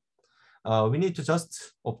 1, we need to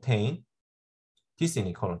just obtain this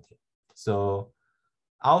inequality. So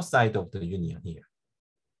outside of the union here.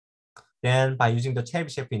 Then by using the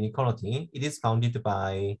Chebyshev inequality, it is bounded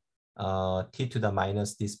by t to the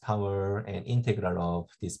minus this power and integral of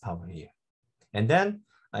this power here. And then,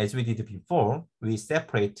 as we did before, we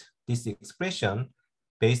separate this expression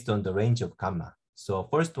based on the range of gamma. So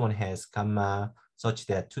first one has gamma such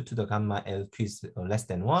that 2 to the gamma L2 is less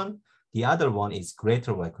than 1. The other one is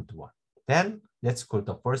greater or equal to 1. Then let's call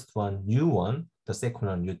the first one U1, the second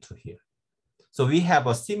one U2 here. So we have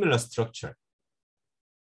a similar structure.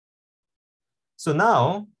 So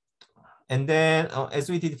now, and then as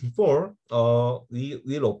we did before, we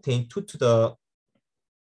will obtain 2 to the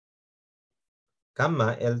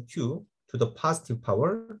gamma LQ to the positive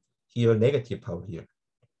power, here negative power here.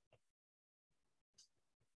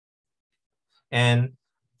 And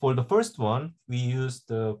for the first one, we use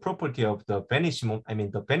the property of the vanishing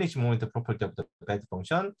moment, the vanishing moment property of the bad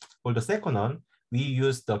function. For the second one, we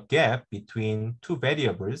use the gap between two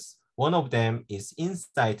variables. One of them is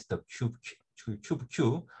inside the cube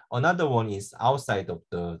Q. Another one is outside of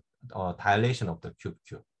the dilation of the cube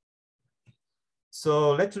Q.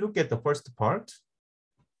 So let's look at the first part.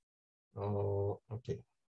 Okay.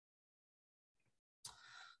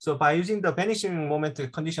 So by using the vanishing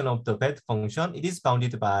moment condition of the bad function, it is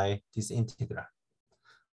bounded by this integral.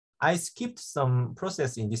 I skipped some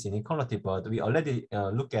process in this inequality, but we already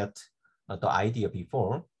looked at the idea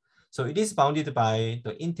before. So it is bounded by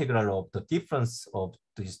the integral of the difference of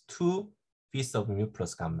these two pieces of mu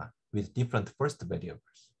plus gamma with different first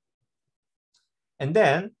variables. And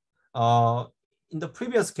then in the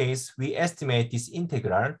previous case, we estimate this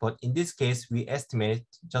integral, but in this case, we estimate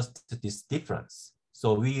just this difference.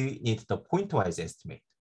 So we need the pointwise estimate.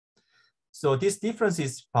 So this difference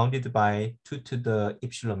is bounded by 2 to the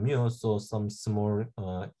epsilon mu, so some small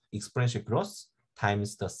exponential growth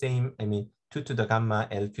times the same, 2 to the gamma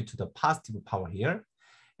LQ to the positive power here.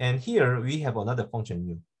 And here we have another function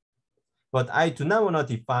mu. But I do not want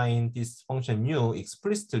to define this function mu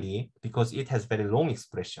explicitly because it has very long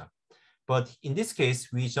expression. But in this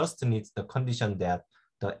case, we just need the condition that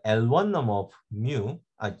the L1 norm of mu,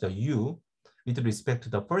 the u, with respect to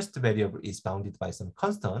the first variable is bounded by some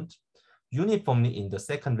constant uniformly in the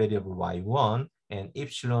second variable y1 and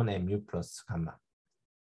epsilon and mu plus gamma.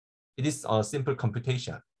 It is a simple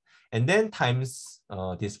computation. And then times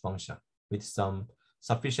this function with some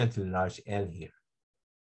sufficiently large L here.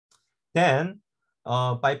 Then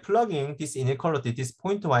by plugging this inequality, this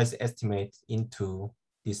pointwise estimate into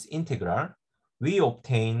this integral, we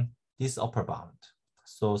obtain this upper bound.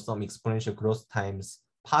 So some exponential growth times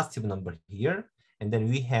positive number here, and then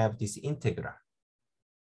we have this integral.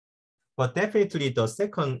 But definitely the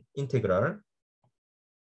second integral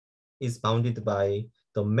is bounded by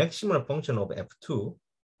the maximal function of f2.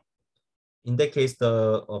 In that case,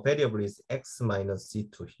 the variable is x minus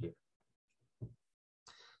c2 here.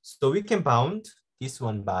 So we can bound this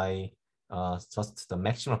one by just the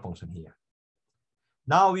maximal function here.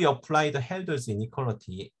 Now we apply the Helder's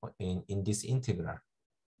inequality in this integral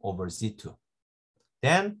over z2.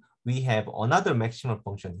 Then we have another maximal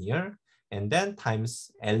function here, and then times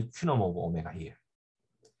LQ norm of omega here.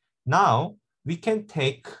 Now we can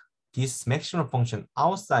take this maximal function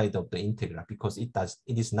outside of the integral because it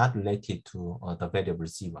is not related to the variable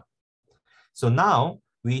z1. So now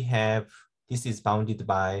we have, this is bounded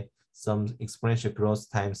by some exponential growth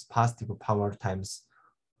times positive power times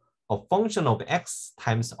a function of x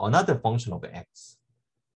times another function of x.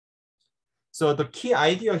 So the key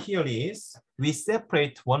idea here is we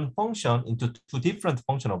separate one function into two different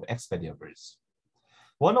functions of x variables.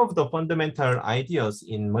 One of the fundamental ideas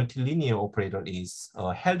in multilinear operator is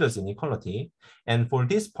Helder's inequality. And for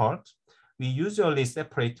this part, we usually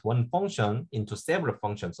separate one function into several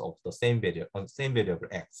functions of the same variable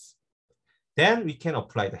x. Then we can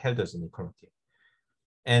apply the Helder's inequality.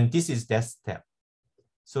 And this is that step.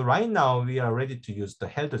 So right now we are ready to use the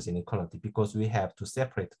Helder's inequality because we have two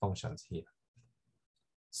separate functions here.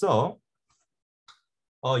 So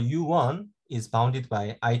u1 is bounded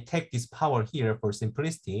by, I take this power here for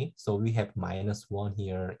simplicity. So we have -1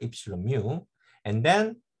 here, epsilon mu, and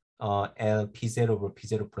then L P0 over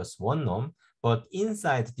P0 plus 1 norm. But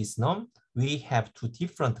inside this norm, we have two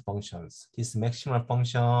different functions, this maximal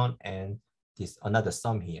function and this another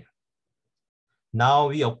sum here. Now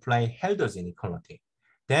we apply Helder's inequality.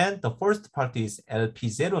 Then the first part is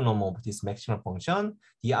LP0 norm of this maximal function.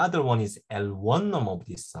 The other one is L1 norm of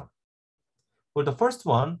this sum. For the first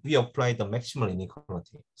one, we apply the maximal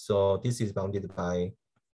inequality. So this is bounded by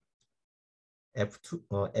F2,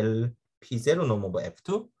 LP0 norm of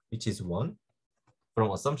F2, which is 1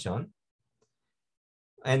 from assumption.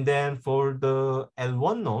 And then for the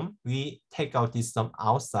L1 norm, we take out this sum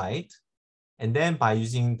outside. And then by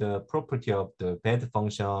using the property of the bed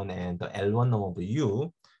function and the L1 norm of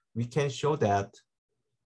U, we can show that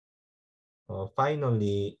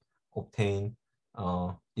finally obtain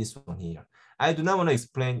this one here. I do not want to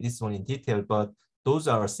explain this one in detail, but those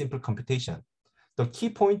are simple computation. The key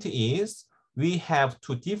point is we have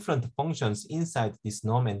two different functions inside this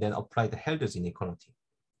norm and then apply the Helder's inequality.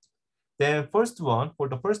 Then for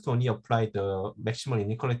the first one, we apply the maximal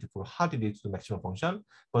inequality for hard related to the maximal function.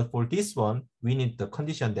 But for this one, we need the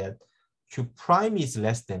condition that Q prime is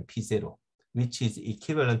less than P0, which is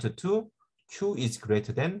equivalent to Q is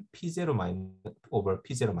greater than P0 over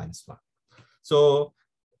P0 minus 1. So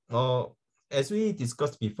as we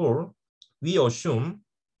discussed before, we assume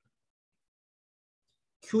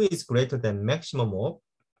Q is greater than maximum of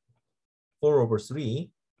 4 over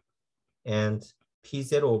 3 and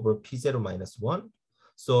P0 over P0 minus 1.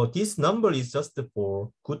 So this number is just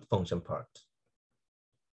for good function part.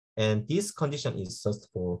 And this condition is just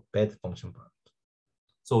for bad function part.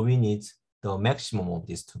 So we need the maximum of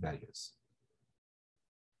these two values.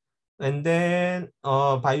 And then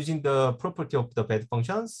by using the property of the bad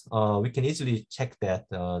functions, we can easily check that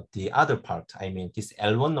the other part, I mean, this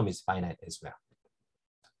L1 norm is finite as well.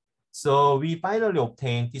 So we finally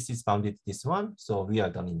obtain this is bounded to this one. So we are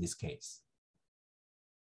done in this case.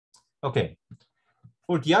 Okay,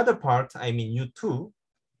 for the other part, I mean U2,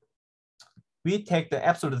 we take the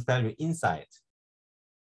absolute value inside.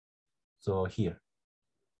 So here.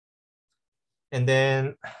 And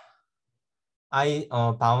then I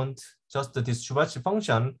bound just this Fibonacci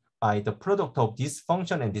function by the product of this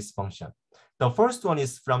function and this function. The first one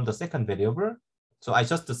is from the second variable. So I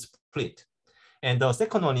just split. And the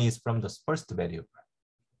second one is from the first variable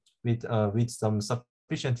with some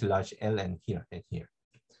sufficiently large L and here and here.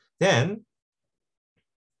 Then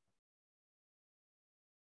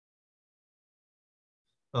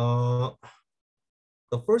the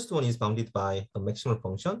first one is bounded by the maximal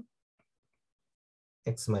function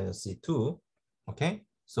x minus c2. Okay,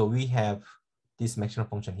 so we have this maximal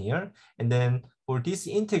function here. And then for this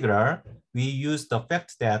integral, we use the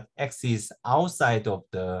fact that x is outside of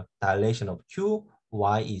the dilation of q,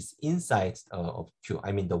 y is inside of q.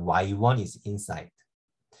 I mean, the y1 is inside.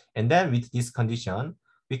 And then with this condition,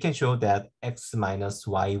 we can show that x minus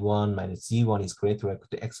y1 minus z1 is greater or equal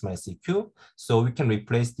to x minus cq. So we can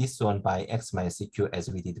replace this one by x minus cq as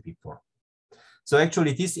we did before. So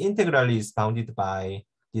actually this integral is bounded by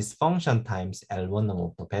this function times L1 norm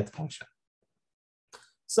of the bed function.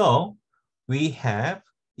 So we have,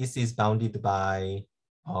 this is bounded by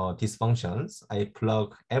these functions. I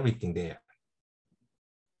plug everything there.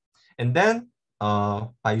 And then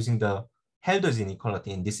by using the Helder's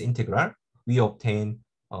inequality in this integral, we obtain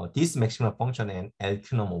this maximal function and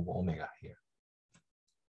LQ norm of omega here.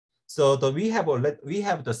 So we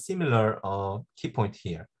have the similar key point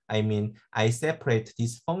here. I mean, I separate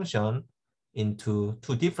this function into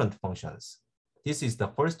two different functions. This is the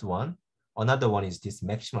first one. Another one is this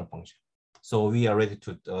maximal function. So we are ready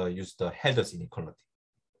to use the Helder's inequality.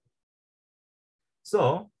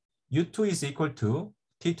 So U2 is equal to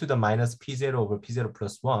t to the minus P0 over P0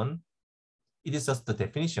 plus 1. It is just the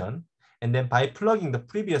definition. And then by plugging the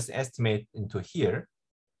previous estimate into here,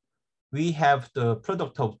 we have the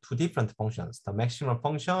product of two different functions, the maximal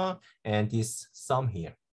function and this sum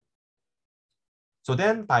here. So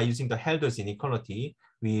then by using the Helder's inequality,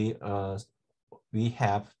 we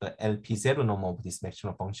have the LP0 norm of this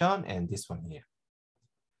maximal function and this one here.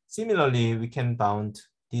 Similarly, we can bound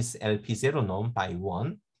this LP0 norm by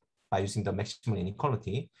 1 by using the maximal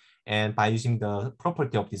inequality. And by using the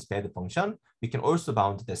property of this bed function, we can also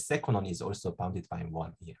bound the second one is also bounded by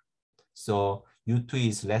 1 here. So U2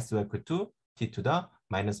 is less or equal to t to the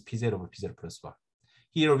minus P0 over P0 plus 1.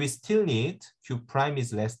 Here we still need Q prime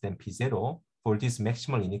is less than P0 for this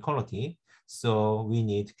maximal inequality. So we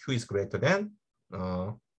need Q is greater than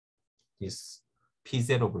this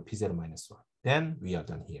P0 over P0 minus 1. Then we are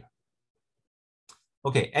done here.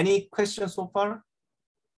 Okay, any questions so far?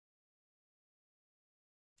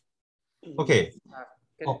 Okay.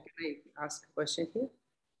 Can I ask a question here?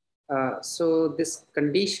 So this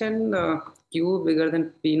condition Q bigger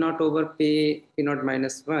than P naught over P naught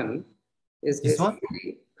minus 1 is this one?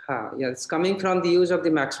 Yeah, it's coming from the use of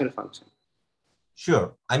the maximal function.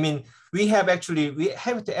 Sure. I mean, we have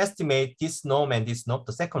to estimate this norm and this norm,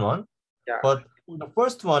 the second one. Yeah. But for the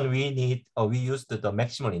first one, we used the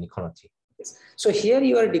maximal inequality. Yes. So here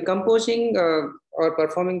you are decomposing or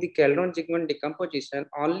performing the Calderon-Zygmunt decomposition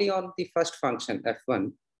only on the first function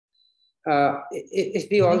F1. If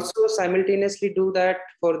we also simultaneously do that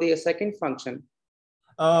for the second function,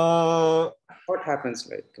 what happens?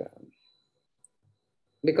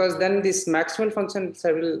 Because then this maximal function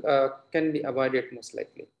can be avoided most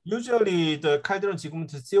likely. Usually, the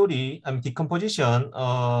Calderon-Zygmunt theory, decomposition,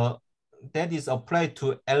 that is applied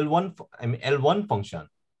to L1 function.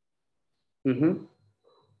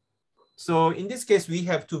 So in this case, we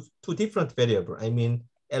have two different variables. I mean,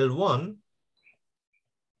 L1,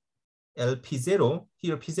 LP0,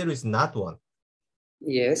 here P0 is not 1.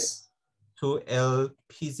 Yes. To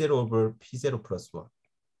LP0 over P0 plus 1.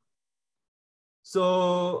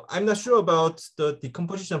 So I'm not sure about the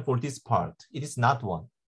decomposition for this part. It is not 1.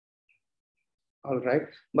 All right.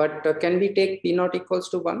 But can we take P naught equals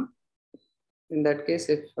to 1? In that case,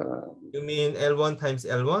 if... You mean L1 times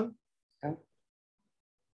L1? Yeah.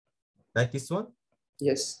 Like this one?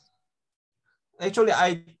 Yes. Actually,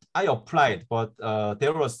 I applied, but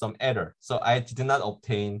there was some error. So I did not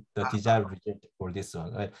obtain the desired result for this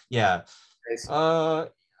one. Yeah.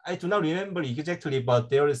 I do not remember exactly, but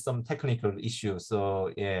there is some technical issue.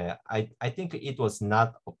 So yeah, I think it was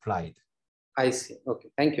not applied. I see. Okay.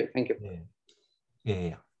 Thank you. Thank you.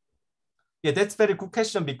 Yeah, that's very good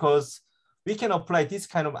question because we can apply this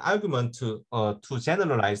kind of argument to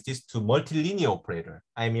generalize this to multilinear operator.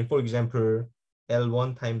 I mean, for example,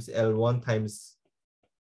 L1 times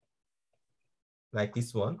like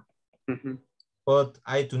this one. But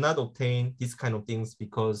I do not obtain this kind of things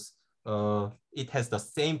because it has the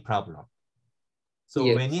same problem. So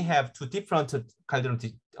when you have two different Calderon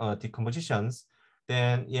decompositions,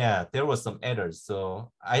 then yeah, there was some errors.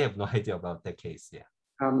 So I have no idea about that case. Yeah.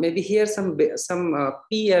 Maybe here some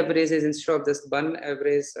p averages instead of just one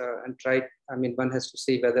average and try. I mean, one has to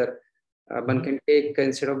see whether one can take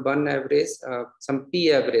instead of one average some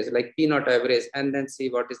p average like p naught average and then see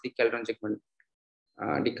what is the Calderon-Zygmunt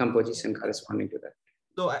decomposition corresponding to that.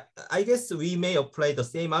 So I guess we may apply the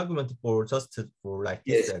same argument for like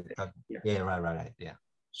this. Yes. Yeah, right. Yeah.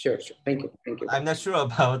 Sure. Thank you. I'm not sure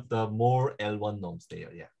about the more L1 norms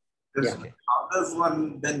there. Yeah. Okay. How does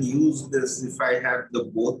one then use this? If I have the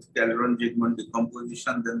both Calderon-Zygmunt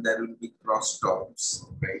decomposition, then there will be crosstalks,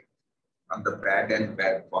 right, on the bad and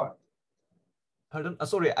bad part. Pardon?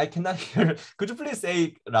 Sorry, I cannot hear. Could you please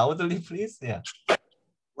say loudly, please? Yeah.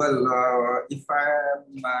 Well, if I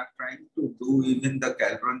am trying to do even the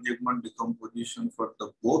Calderon-Zygmunt decomposition for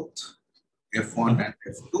the both F1 and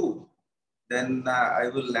F2, then I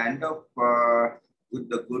will land up with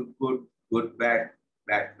the good, bad.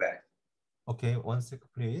 Okay, one second,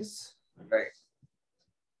 please. Right.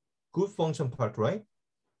 Good function part, right?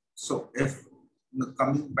 So if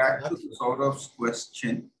coming back to Saurav's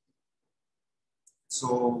question,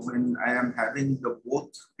 so when I am having the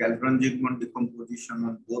both Calderon-Zygmunt decomposition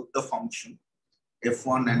on both the function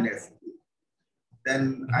F1 and F2,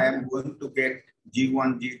 then I am going to get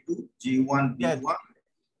G1, G2, G1, B1.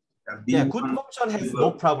 Yeah, good function has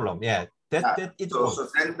no problem. Yeah, that it works. So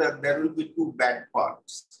then there will be two bad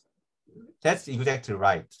parts. That's exactly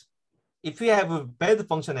right. If we have a bad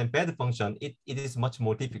function and bad function, it is much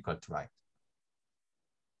more difficult, right?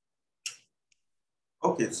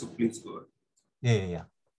 Okay, so please go ahead. Yeah.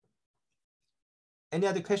 Any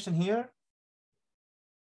other question here?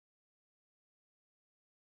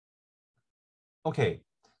 Okay,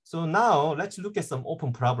 so now let's look at some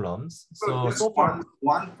open problems. So far,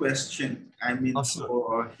 one question. I mean,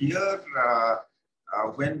 here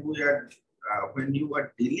when you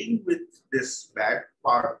are dealing with this bad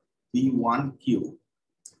part B1Q,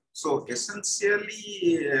 so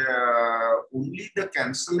essentially only the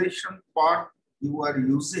cancellation part you are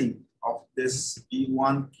using of this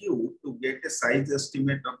B1Q to get a size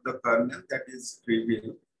estimate of the kernel, that is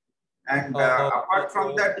trivial. And apart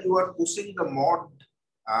from that, you are pushing the mod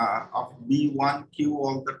of B1Q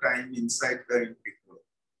all the time inside the integral.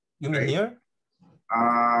 You mean here?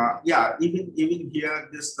 Yeah, even here,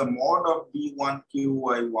 this the mod of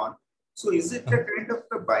B1QY1. So is it a kind of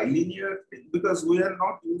the bilinear thing? Because we are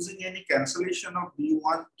not using any cancellation of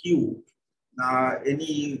B1Q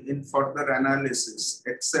any in further analysis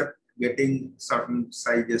except getting certain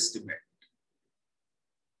size estimate.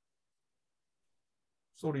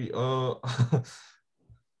 Sorry,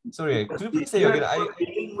 sorry, could you please say Here again? I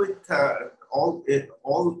dealing with all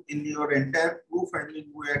in your entire proof. I mean,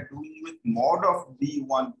 we are doing with mod of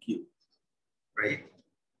B1Q, right?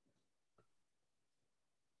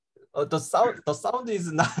 The sound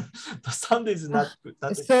is not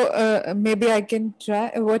good. So maybe I can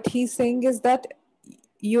try. What he's saying is that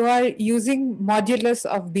you are using modulus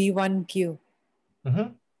of B1Q.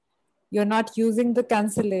 You're not using the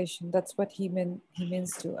cancellation. That's what he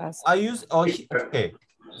means to ask. I use okay.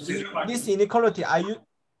 This inequality, I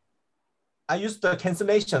use the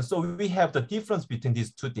cancellation. So we have the difference between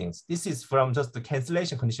these two things. This is from just the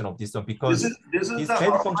cancellation condition of this one, because this is the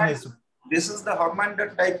bad function is. This is the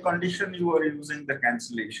Hermander type condition you are using the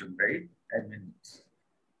cancellation, right? I mean,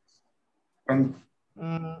 from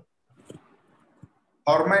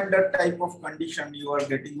Hermander type of condition you are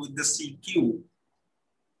getting with the CQ,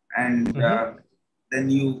 and then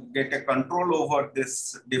you get a control over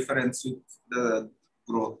this difference with the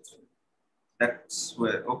growth. That's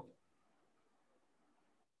where, okay.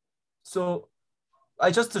 So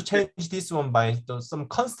I just change this one by some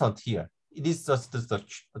constant here. It is just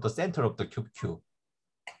the center of the cube Q.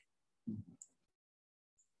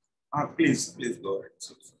 Please go ahead.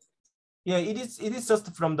 Yeah, it is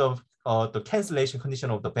just from the cancellation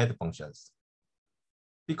condition of the bad functions.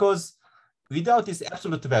 Because without this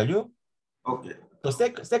absolute value, okay, the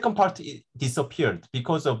second part disappeared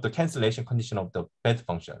because of the cancellation condition of the bad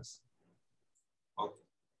functions. Okay.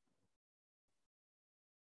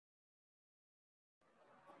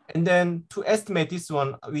 And then to estimate this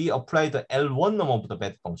one, we apply the L1 norm of the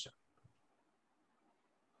bad function.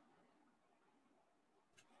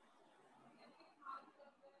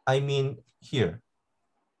 I mean here.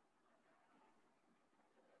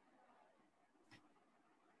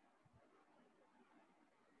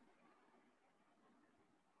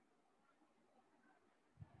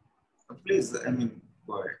 Please, I mean,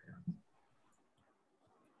 go ahead.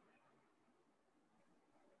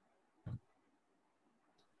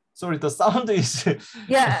 Sorry, the sound is.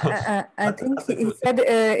 Yeah, I think he said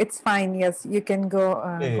it's fine. Yes, you can go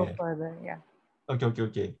further. Yeah.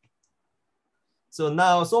 Okay. So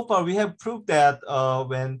now, so far we have proved that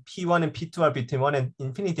when P1 and P2 are between 1 and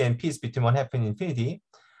infinity and P is between 1/2 and infinity,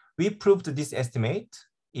 we proved this estimate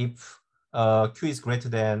if Q is greater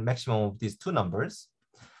than maximum of these two numbers.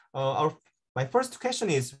 My first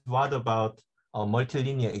question is, what about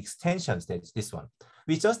multilinear extensions? That's this one.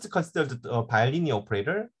 We just considered the bilinear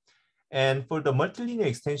operator. And for the multilinear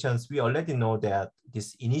extensions, we already know that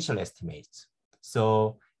this initial estimates.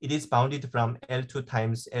 So it is bounded from L2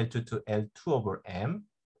 times L2 to L2 over M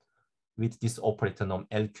with this operator norm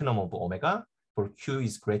LQ norm over omega for Q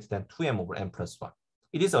is greater than 2M over M plus 1.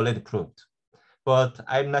 It is already proved, but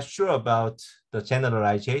I'm not sure about the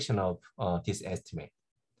generalization of this estimate.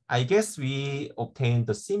 I guess we obtained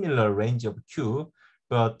the similar range of Q,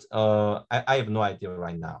 but I have no idea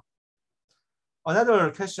right now.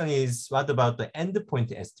 Another question is, what about the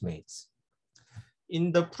endpoint estimates?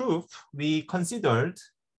 In the proof, we considered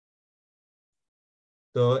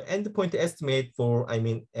the endpoint estimate for,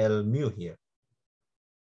 L mu here.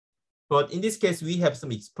 But in this case, we have some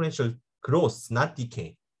exponential growth, not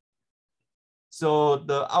decay. So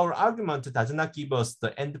our argument does not give us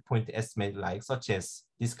the endpoint estimate such as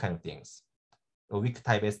these kind of things, a weak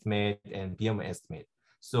type estimate and BM estimate.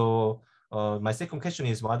 So my second question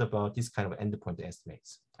is, what about this kind of endpoint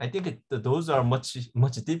estimates? I think those are much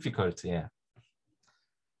difficult, yeah.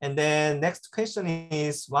 And then next question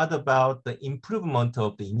is, what about the improvement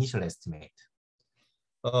of the initial estimate?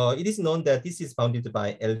 It is known that this is bounded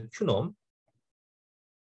by LQ norm,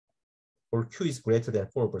 or Q is greater than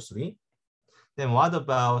 4/3. Then what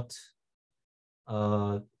about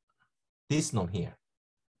this norm here?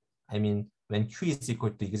 When Q is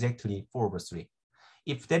equal to exactly 4/3.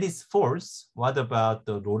 If that is false, what about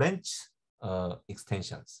the Lorentz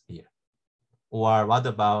extensions here? Or what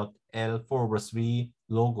about L 4/3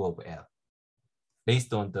 log of L,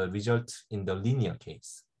 based on the result in the linear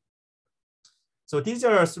case? So these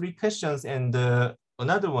are 3 questions, and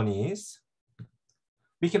another one is,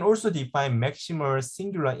 we can also define maximal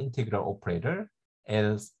singular integral operator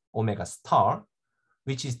as omega star,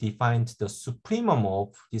 which is defined the supremum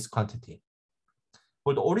of this quantity.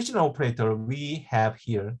 For the original operator, we have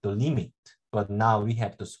here the limit, but now we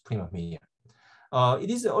have the supremum here. It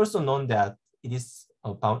is also known that it is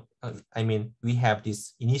about, we have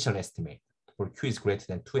this initial estimate for Q is greater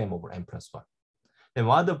than 2m/n+1. Then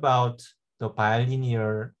what about the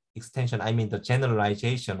bilinear extension, the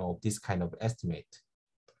generalization of this kind of estimate?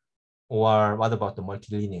 Or what about the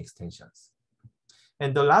multilinear extensions?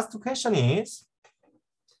 And the last question is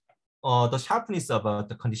the sharpness about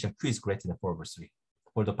the condition Q is greater than 4/3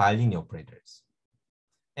 for the bilinear operators.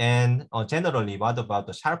 And generally, what about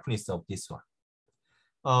the sharpness of this one?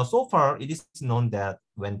 So far, it is known that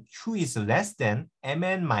when Q is less than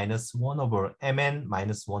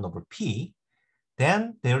mn-1/mn-1/p,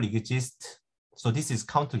 then there exists, so this is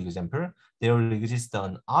counterexample, there will exist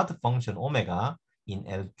an odd function omega in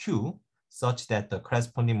LQ such that the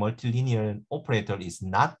corresponding multilinear operator is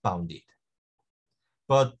not bounded.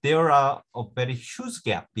 But there are a very huge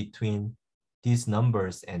gap between these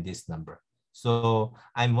numbers and this number. So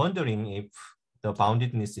I'm wondering if the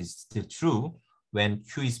boundedness is still true when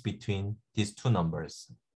Q is between these 2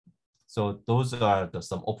 numbers. So those are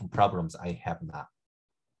some open problems I have now.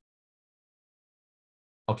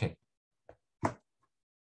 Okay.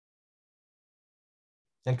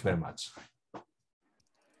 Thank you very much.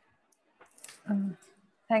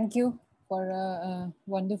 Thank you for a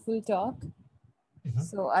wonderful talk.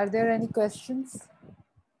 So are there any questions?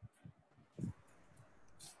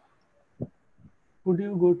 Could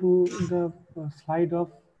you go to the slide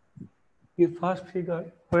of your first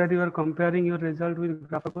figure where you are comparing your result with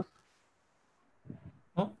Graphicos?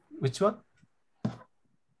 Oh, which one?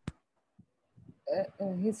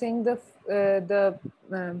 He's saying the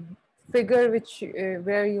figure which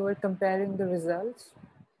where you were comparing the results.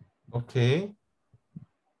 Okay.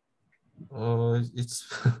 It's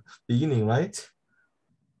beginning, right?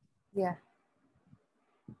 Yeah.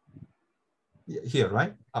 Here,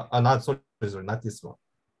 right? Not sorry, not this one.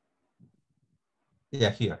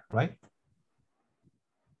 Yeah, here, right?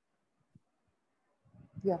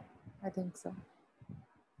 Yeah, I think so.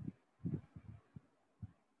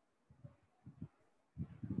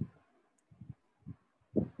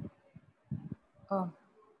 Oh,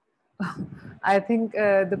 I think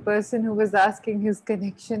the person who was asking, his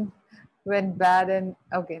connection went bad, and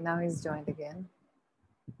okay, now he's joined again.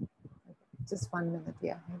 Just 1 minute,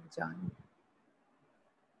 yeah, he'll join.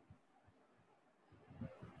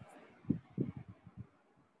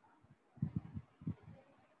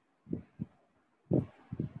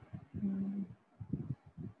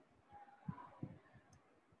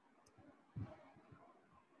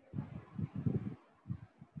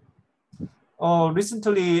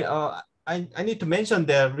 Recently, I need to mention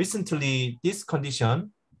that recently this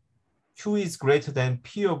condition, Q is greater than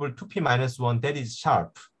P over 2P-1, that is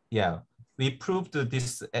sharp. Yeah, we proved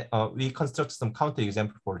this, we constructed some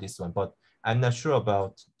counterexample for this one, but I'm not sure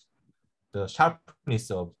about the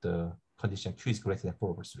sharpness of the condition Q is greater than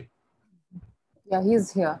 4/3. Yeah,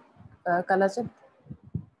 he's here. Kalachand?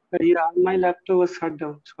 Yeah, my laptop was shut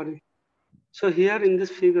down, sorry. So here in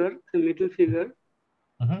this figure, the middle figure,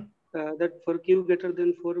 that for Q greater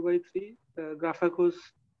than 4/3, Graphicos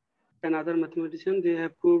and other mathematicians, they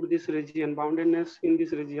have proved this region, boundedness in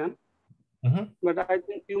this region. But I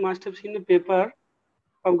think you must have seen a paper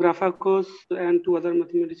of Graphakos and two other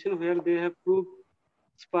mathematicians, where they have proved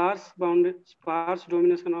sparse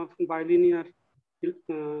domination of bilinear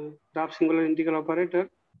Rapp singular integral operator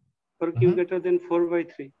for q greater than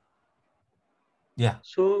 4/3. Yeah.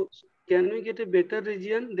 So can we get a better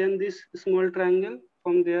region than this small triangle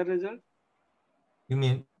from their result? You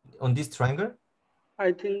mean on this triangle?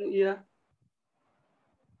 I think, yeah.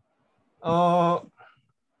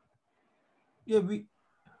 Yeah,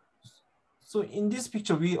 so in this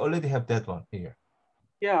picture, we already have that one here.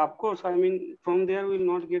 Yeah, of course. I mean, from there we will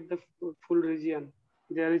not get the full region.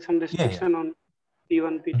 There is some restriction on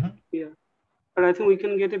P1, P2. Yeah. But I think we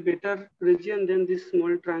can get a better region than this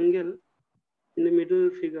small triangle in the middle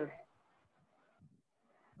figure.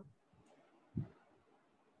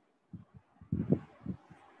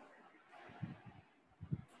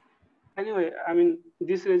 Anyway, I mean,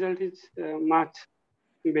 this result is much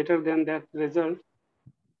better than that result.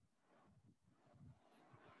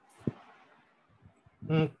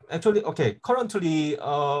 Actually, okay, currently,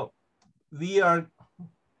 we are,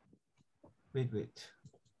 wait.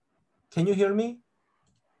 Can you hear me?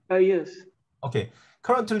 Yes. Okay,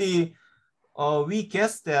 currently, we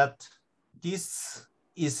guess that this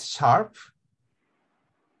is sharp.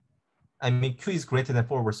 I mean, Q is greater than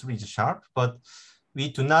 4/3 is sharp, but we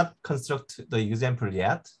do not construct the example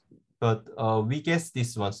yet, but we guess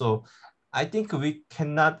this one. So I think we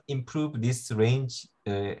cannot improve this range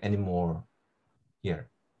anymore here.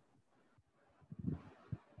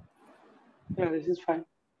 Yeah, this is fine.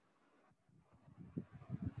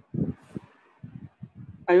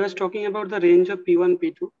 I was talking about the range of P1,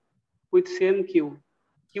 P2 with same Q.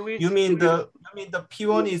 Q is you mean the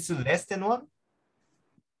P1 is less than 1?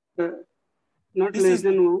 Not this less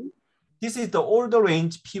than 1. This is the older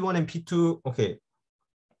range, P1 and P2. Okay.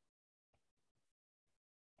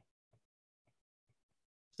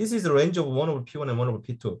 This is the range of 1 over P1 and 1 over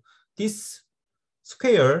P2. This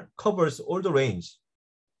square covers all the range.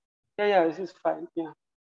 Yeah, this is fine. Yeah.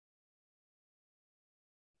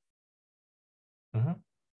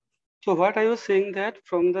 So what I was saying that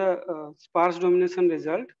from the sparse domination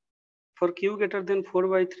result, for Q greater than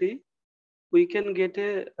 4/3, we can get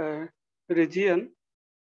a region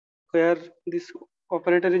where this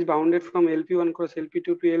operator is bounded from LP1 cross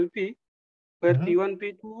LP2 to LP, where P1,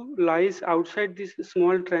 P2 lies outside this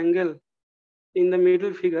small triangle in the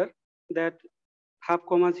middle figure, that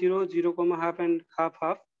 0.5, 0.5, and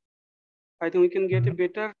 0.5. I think we can get a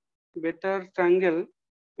better triangle.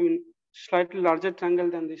 I mean, slightly larger triangle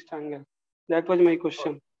than this triangle. That was my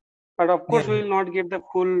question. But of course, we will not get the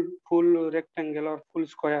full rectangle or full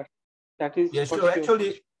square. That is sure.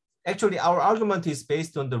 Actually, our argument is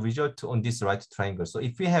based on the result on this right triangle. So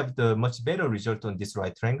if we have the much better result on this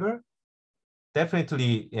right triangle,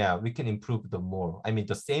 definitely, yeah, we can improve the more. I mean,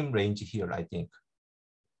 the same range here, I think.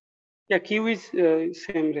 Yeah, Q is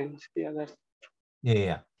same range. Yeah, that's.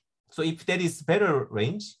 Yeah. So if that is better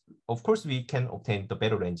range, of course, we can obtain the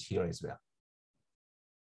better range here as well.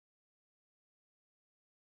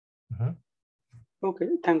 Okay,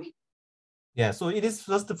 thank you. Yeah, so it is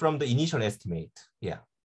just from the initial estimate. Yeah.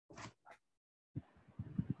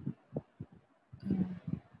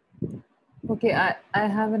 Okay, I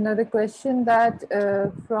have another question that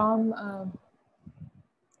from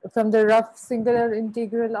the rough singular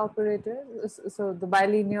integral operator, so the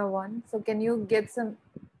bilinear one. So can you get some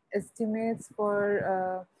estimates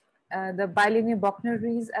for the bilinear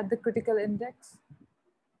Bochner-Ries at the critical index?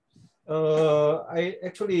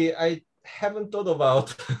 I haven't thought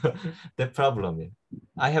about that problem.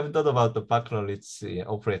 I haven't thought about the Bochner-Ries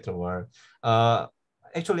operator word.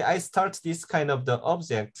 Actually, I start this kind of the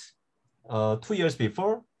object 2 years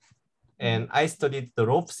before, and I studied the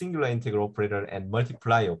rough singular integral operator and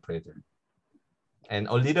multiply operator, and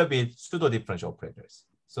a little bit pseudo differential operators.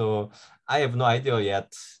 So I have no idea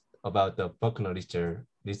yet about the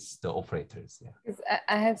Bochner-Ries the operators. Yeah.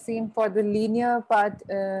 I have seen for the linear part,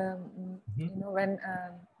 you know, when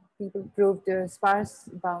people proved the sparse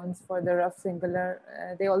bounds for the rough singular,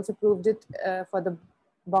 they also proved it for the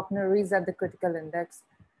Bochner-Ries at the critical index.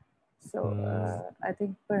 So I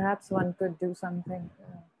think perhaps one could do something.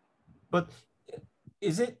 But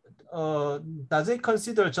is it, does it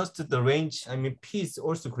consider just the range? I mean, P is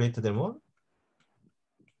also greater than 1?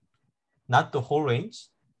 Not the whole range?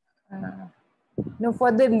 No,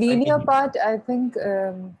 for the linear part, I think.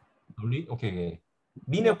 Okay.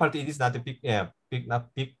 Linear part, it is not a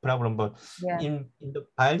big problem, but in the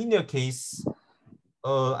bilinear case,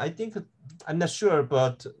 I think, I'm not sure,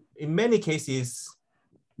 but in many cases,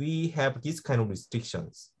 we have these kind of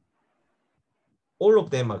restrictions. All of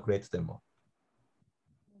them are greater than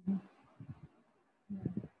 1.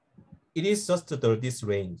 it is just this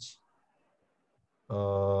range.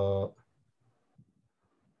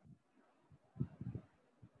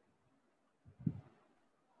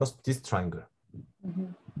 Just this triangle.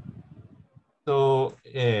 So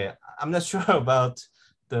yeah, I'm not sure about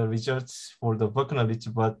the results for the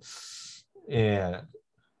Buckner-Ritchie, but yeah,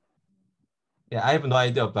 I have no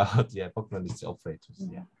idea about Buckner-Ritchie operators.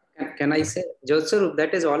 Yeah. Can I say, Joseph,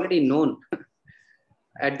 that is already known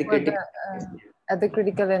at the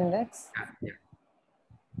critical index? Yeah.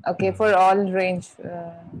 Okay, for all range.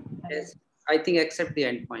 Yes, I think except the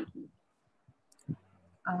endpoint.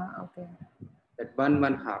 Okay. That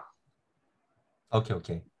 1/1/2.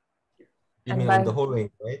 Okay. You And mean on the whole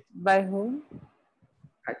range, right? By whom?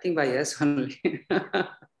 I think by S only.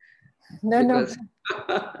 No.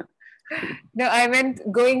 No, I meant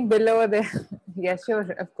going below the. Yeah,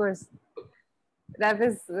 sure, of course. That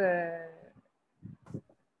is,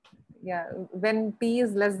 yeah, when P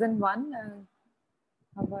is less than 1,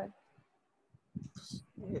 how about?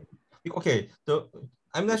 Okay,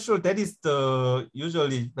 I'm not sure that is the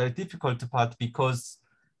usually very difficult part, because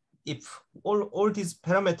if all these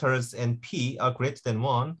parameters and P are greater than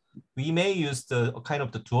 1, we may use the kind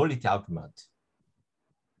of the duality argument.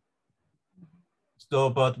 So,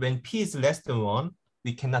 but when P is less than 1,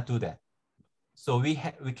 we cannot do that. So we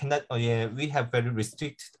cannot. We have very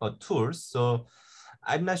restricted tools. So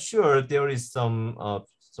I'm not sure there is some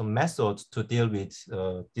method to deal with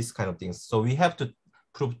this kind of things. So we have to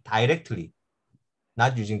prove directly,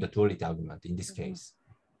 not using the duality argument in this case.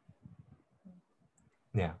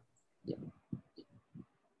 Yeah.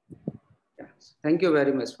 Thank you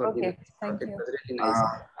very much for okay. Thank you. It was really nice.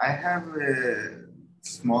 I have a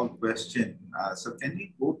small question. So can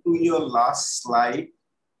we go to your last slide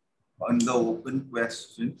on the open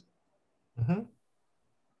question?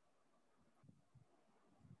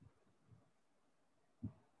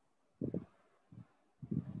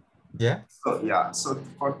 Yeah. So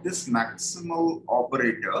for this maximal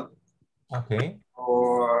operator, okay.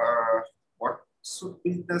 Or what should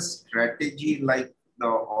be the strategy, like the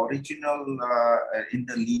original in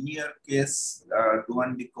the linear case,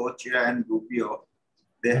 Duan de Cochia and Rubio,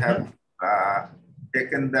 they have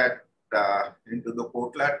taken that into the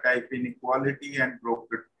Kotler type inequality and broke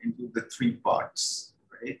it into the 3 parts,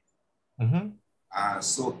 right?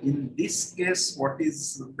 So in this case, what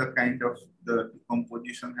is the kind of the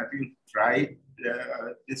decomposition? Have you tried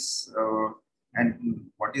this? And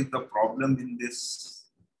what is the problem in this?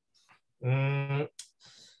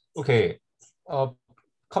 Okay.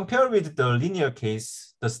 Compared with the linear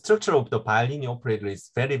case, the structure of the bilinear operator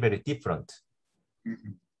is very, very different.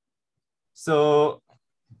 So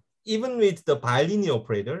even with the bilinear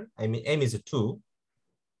operator, I mean, M is 2.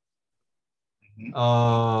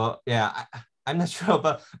 Yeah, I'm not sure,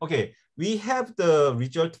 but okay, we have the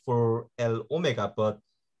result for L omega, but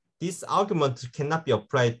this argument cannot be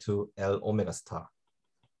applied to L omega star,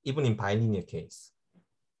 even in bilinear case.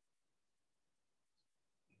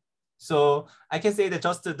 So I can say that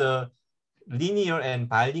just the linear and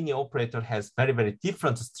bilinear operator has very, very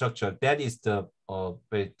different structure. That is the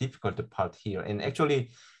very difficult part here. And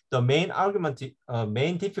actually, the main argument,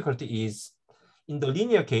 main difficulty is in the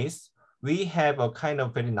linear case, we have a kind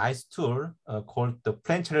of very nice tool called the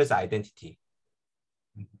Plancher's identity.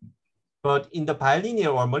 But in the bilinear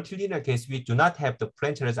or multilinear case, we do not have the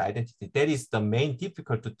Plancher's identity. That is the main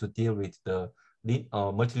difficulty to deal with the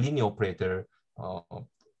multilinear operator.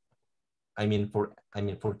 I mean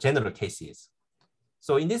for general cases.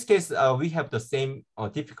 So in this case, we have the same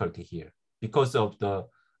difficulty here because of the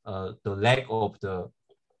lack of the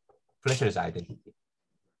Plancher's identity.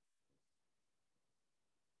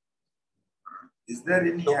 Is there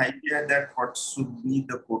any idea that what should be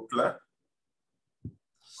the Kotler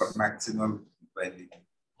for maximal bilinear?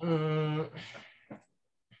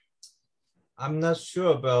 I'm not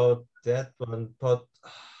sure about that one, but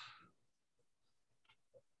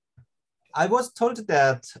I was told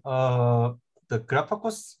that the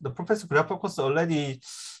Professor Grapakos already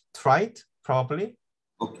tried, probably.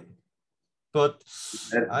 Okay. But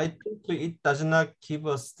I think it does not give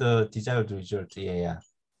us the desired result. Yeah.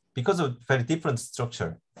 Because of very different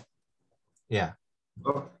structure. Yeah.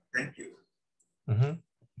 Oh, thank you.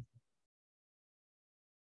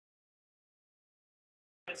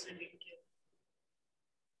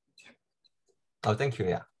 Oh, thank you.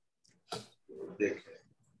 Yeah.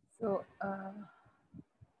 So,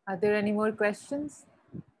 are there any more questions?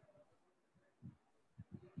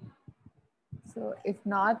 So, if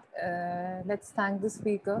not, let's thank the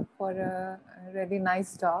speaker for a really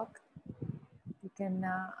nice talk. You can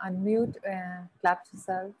unmute, clap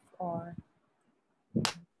yourself, or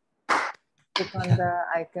click on the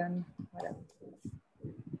icon, whatever.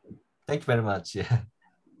 Thank you very much. Yeah.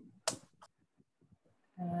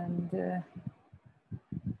 And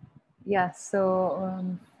yeah,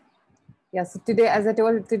 so yeah, so today, as I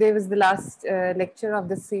told, today was the last lecture of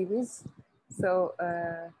this series. So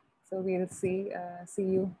so we'll see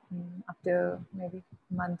you after maybe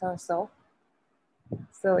a month or so.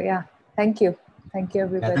 So yeah, thank you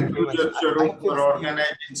everybody. Thank you, Shahrukh, for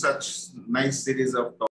organizing such nice series of talks.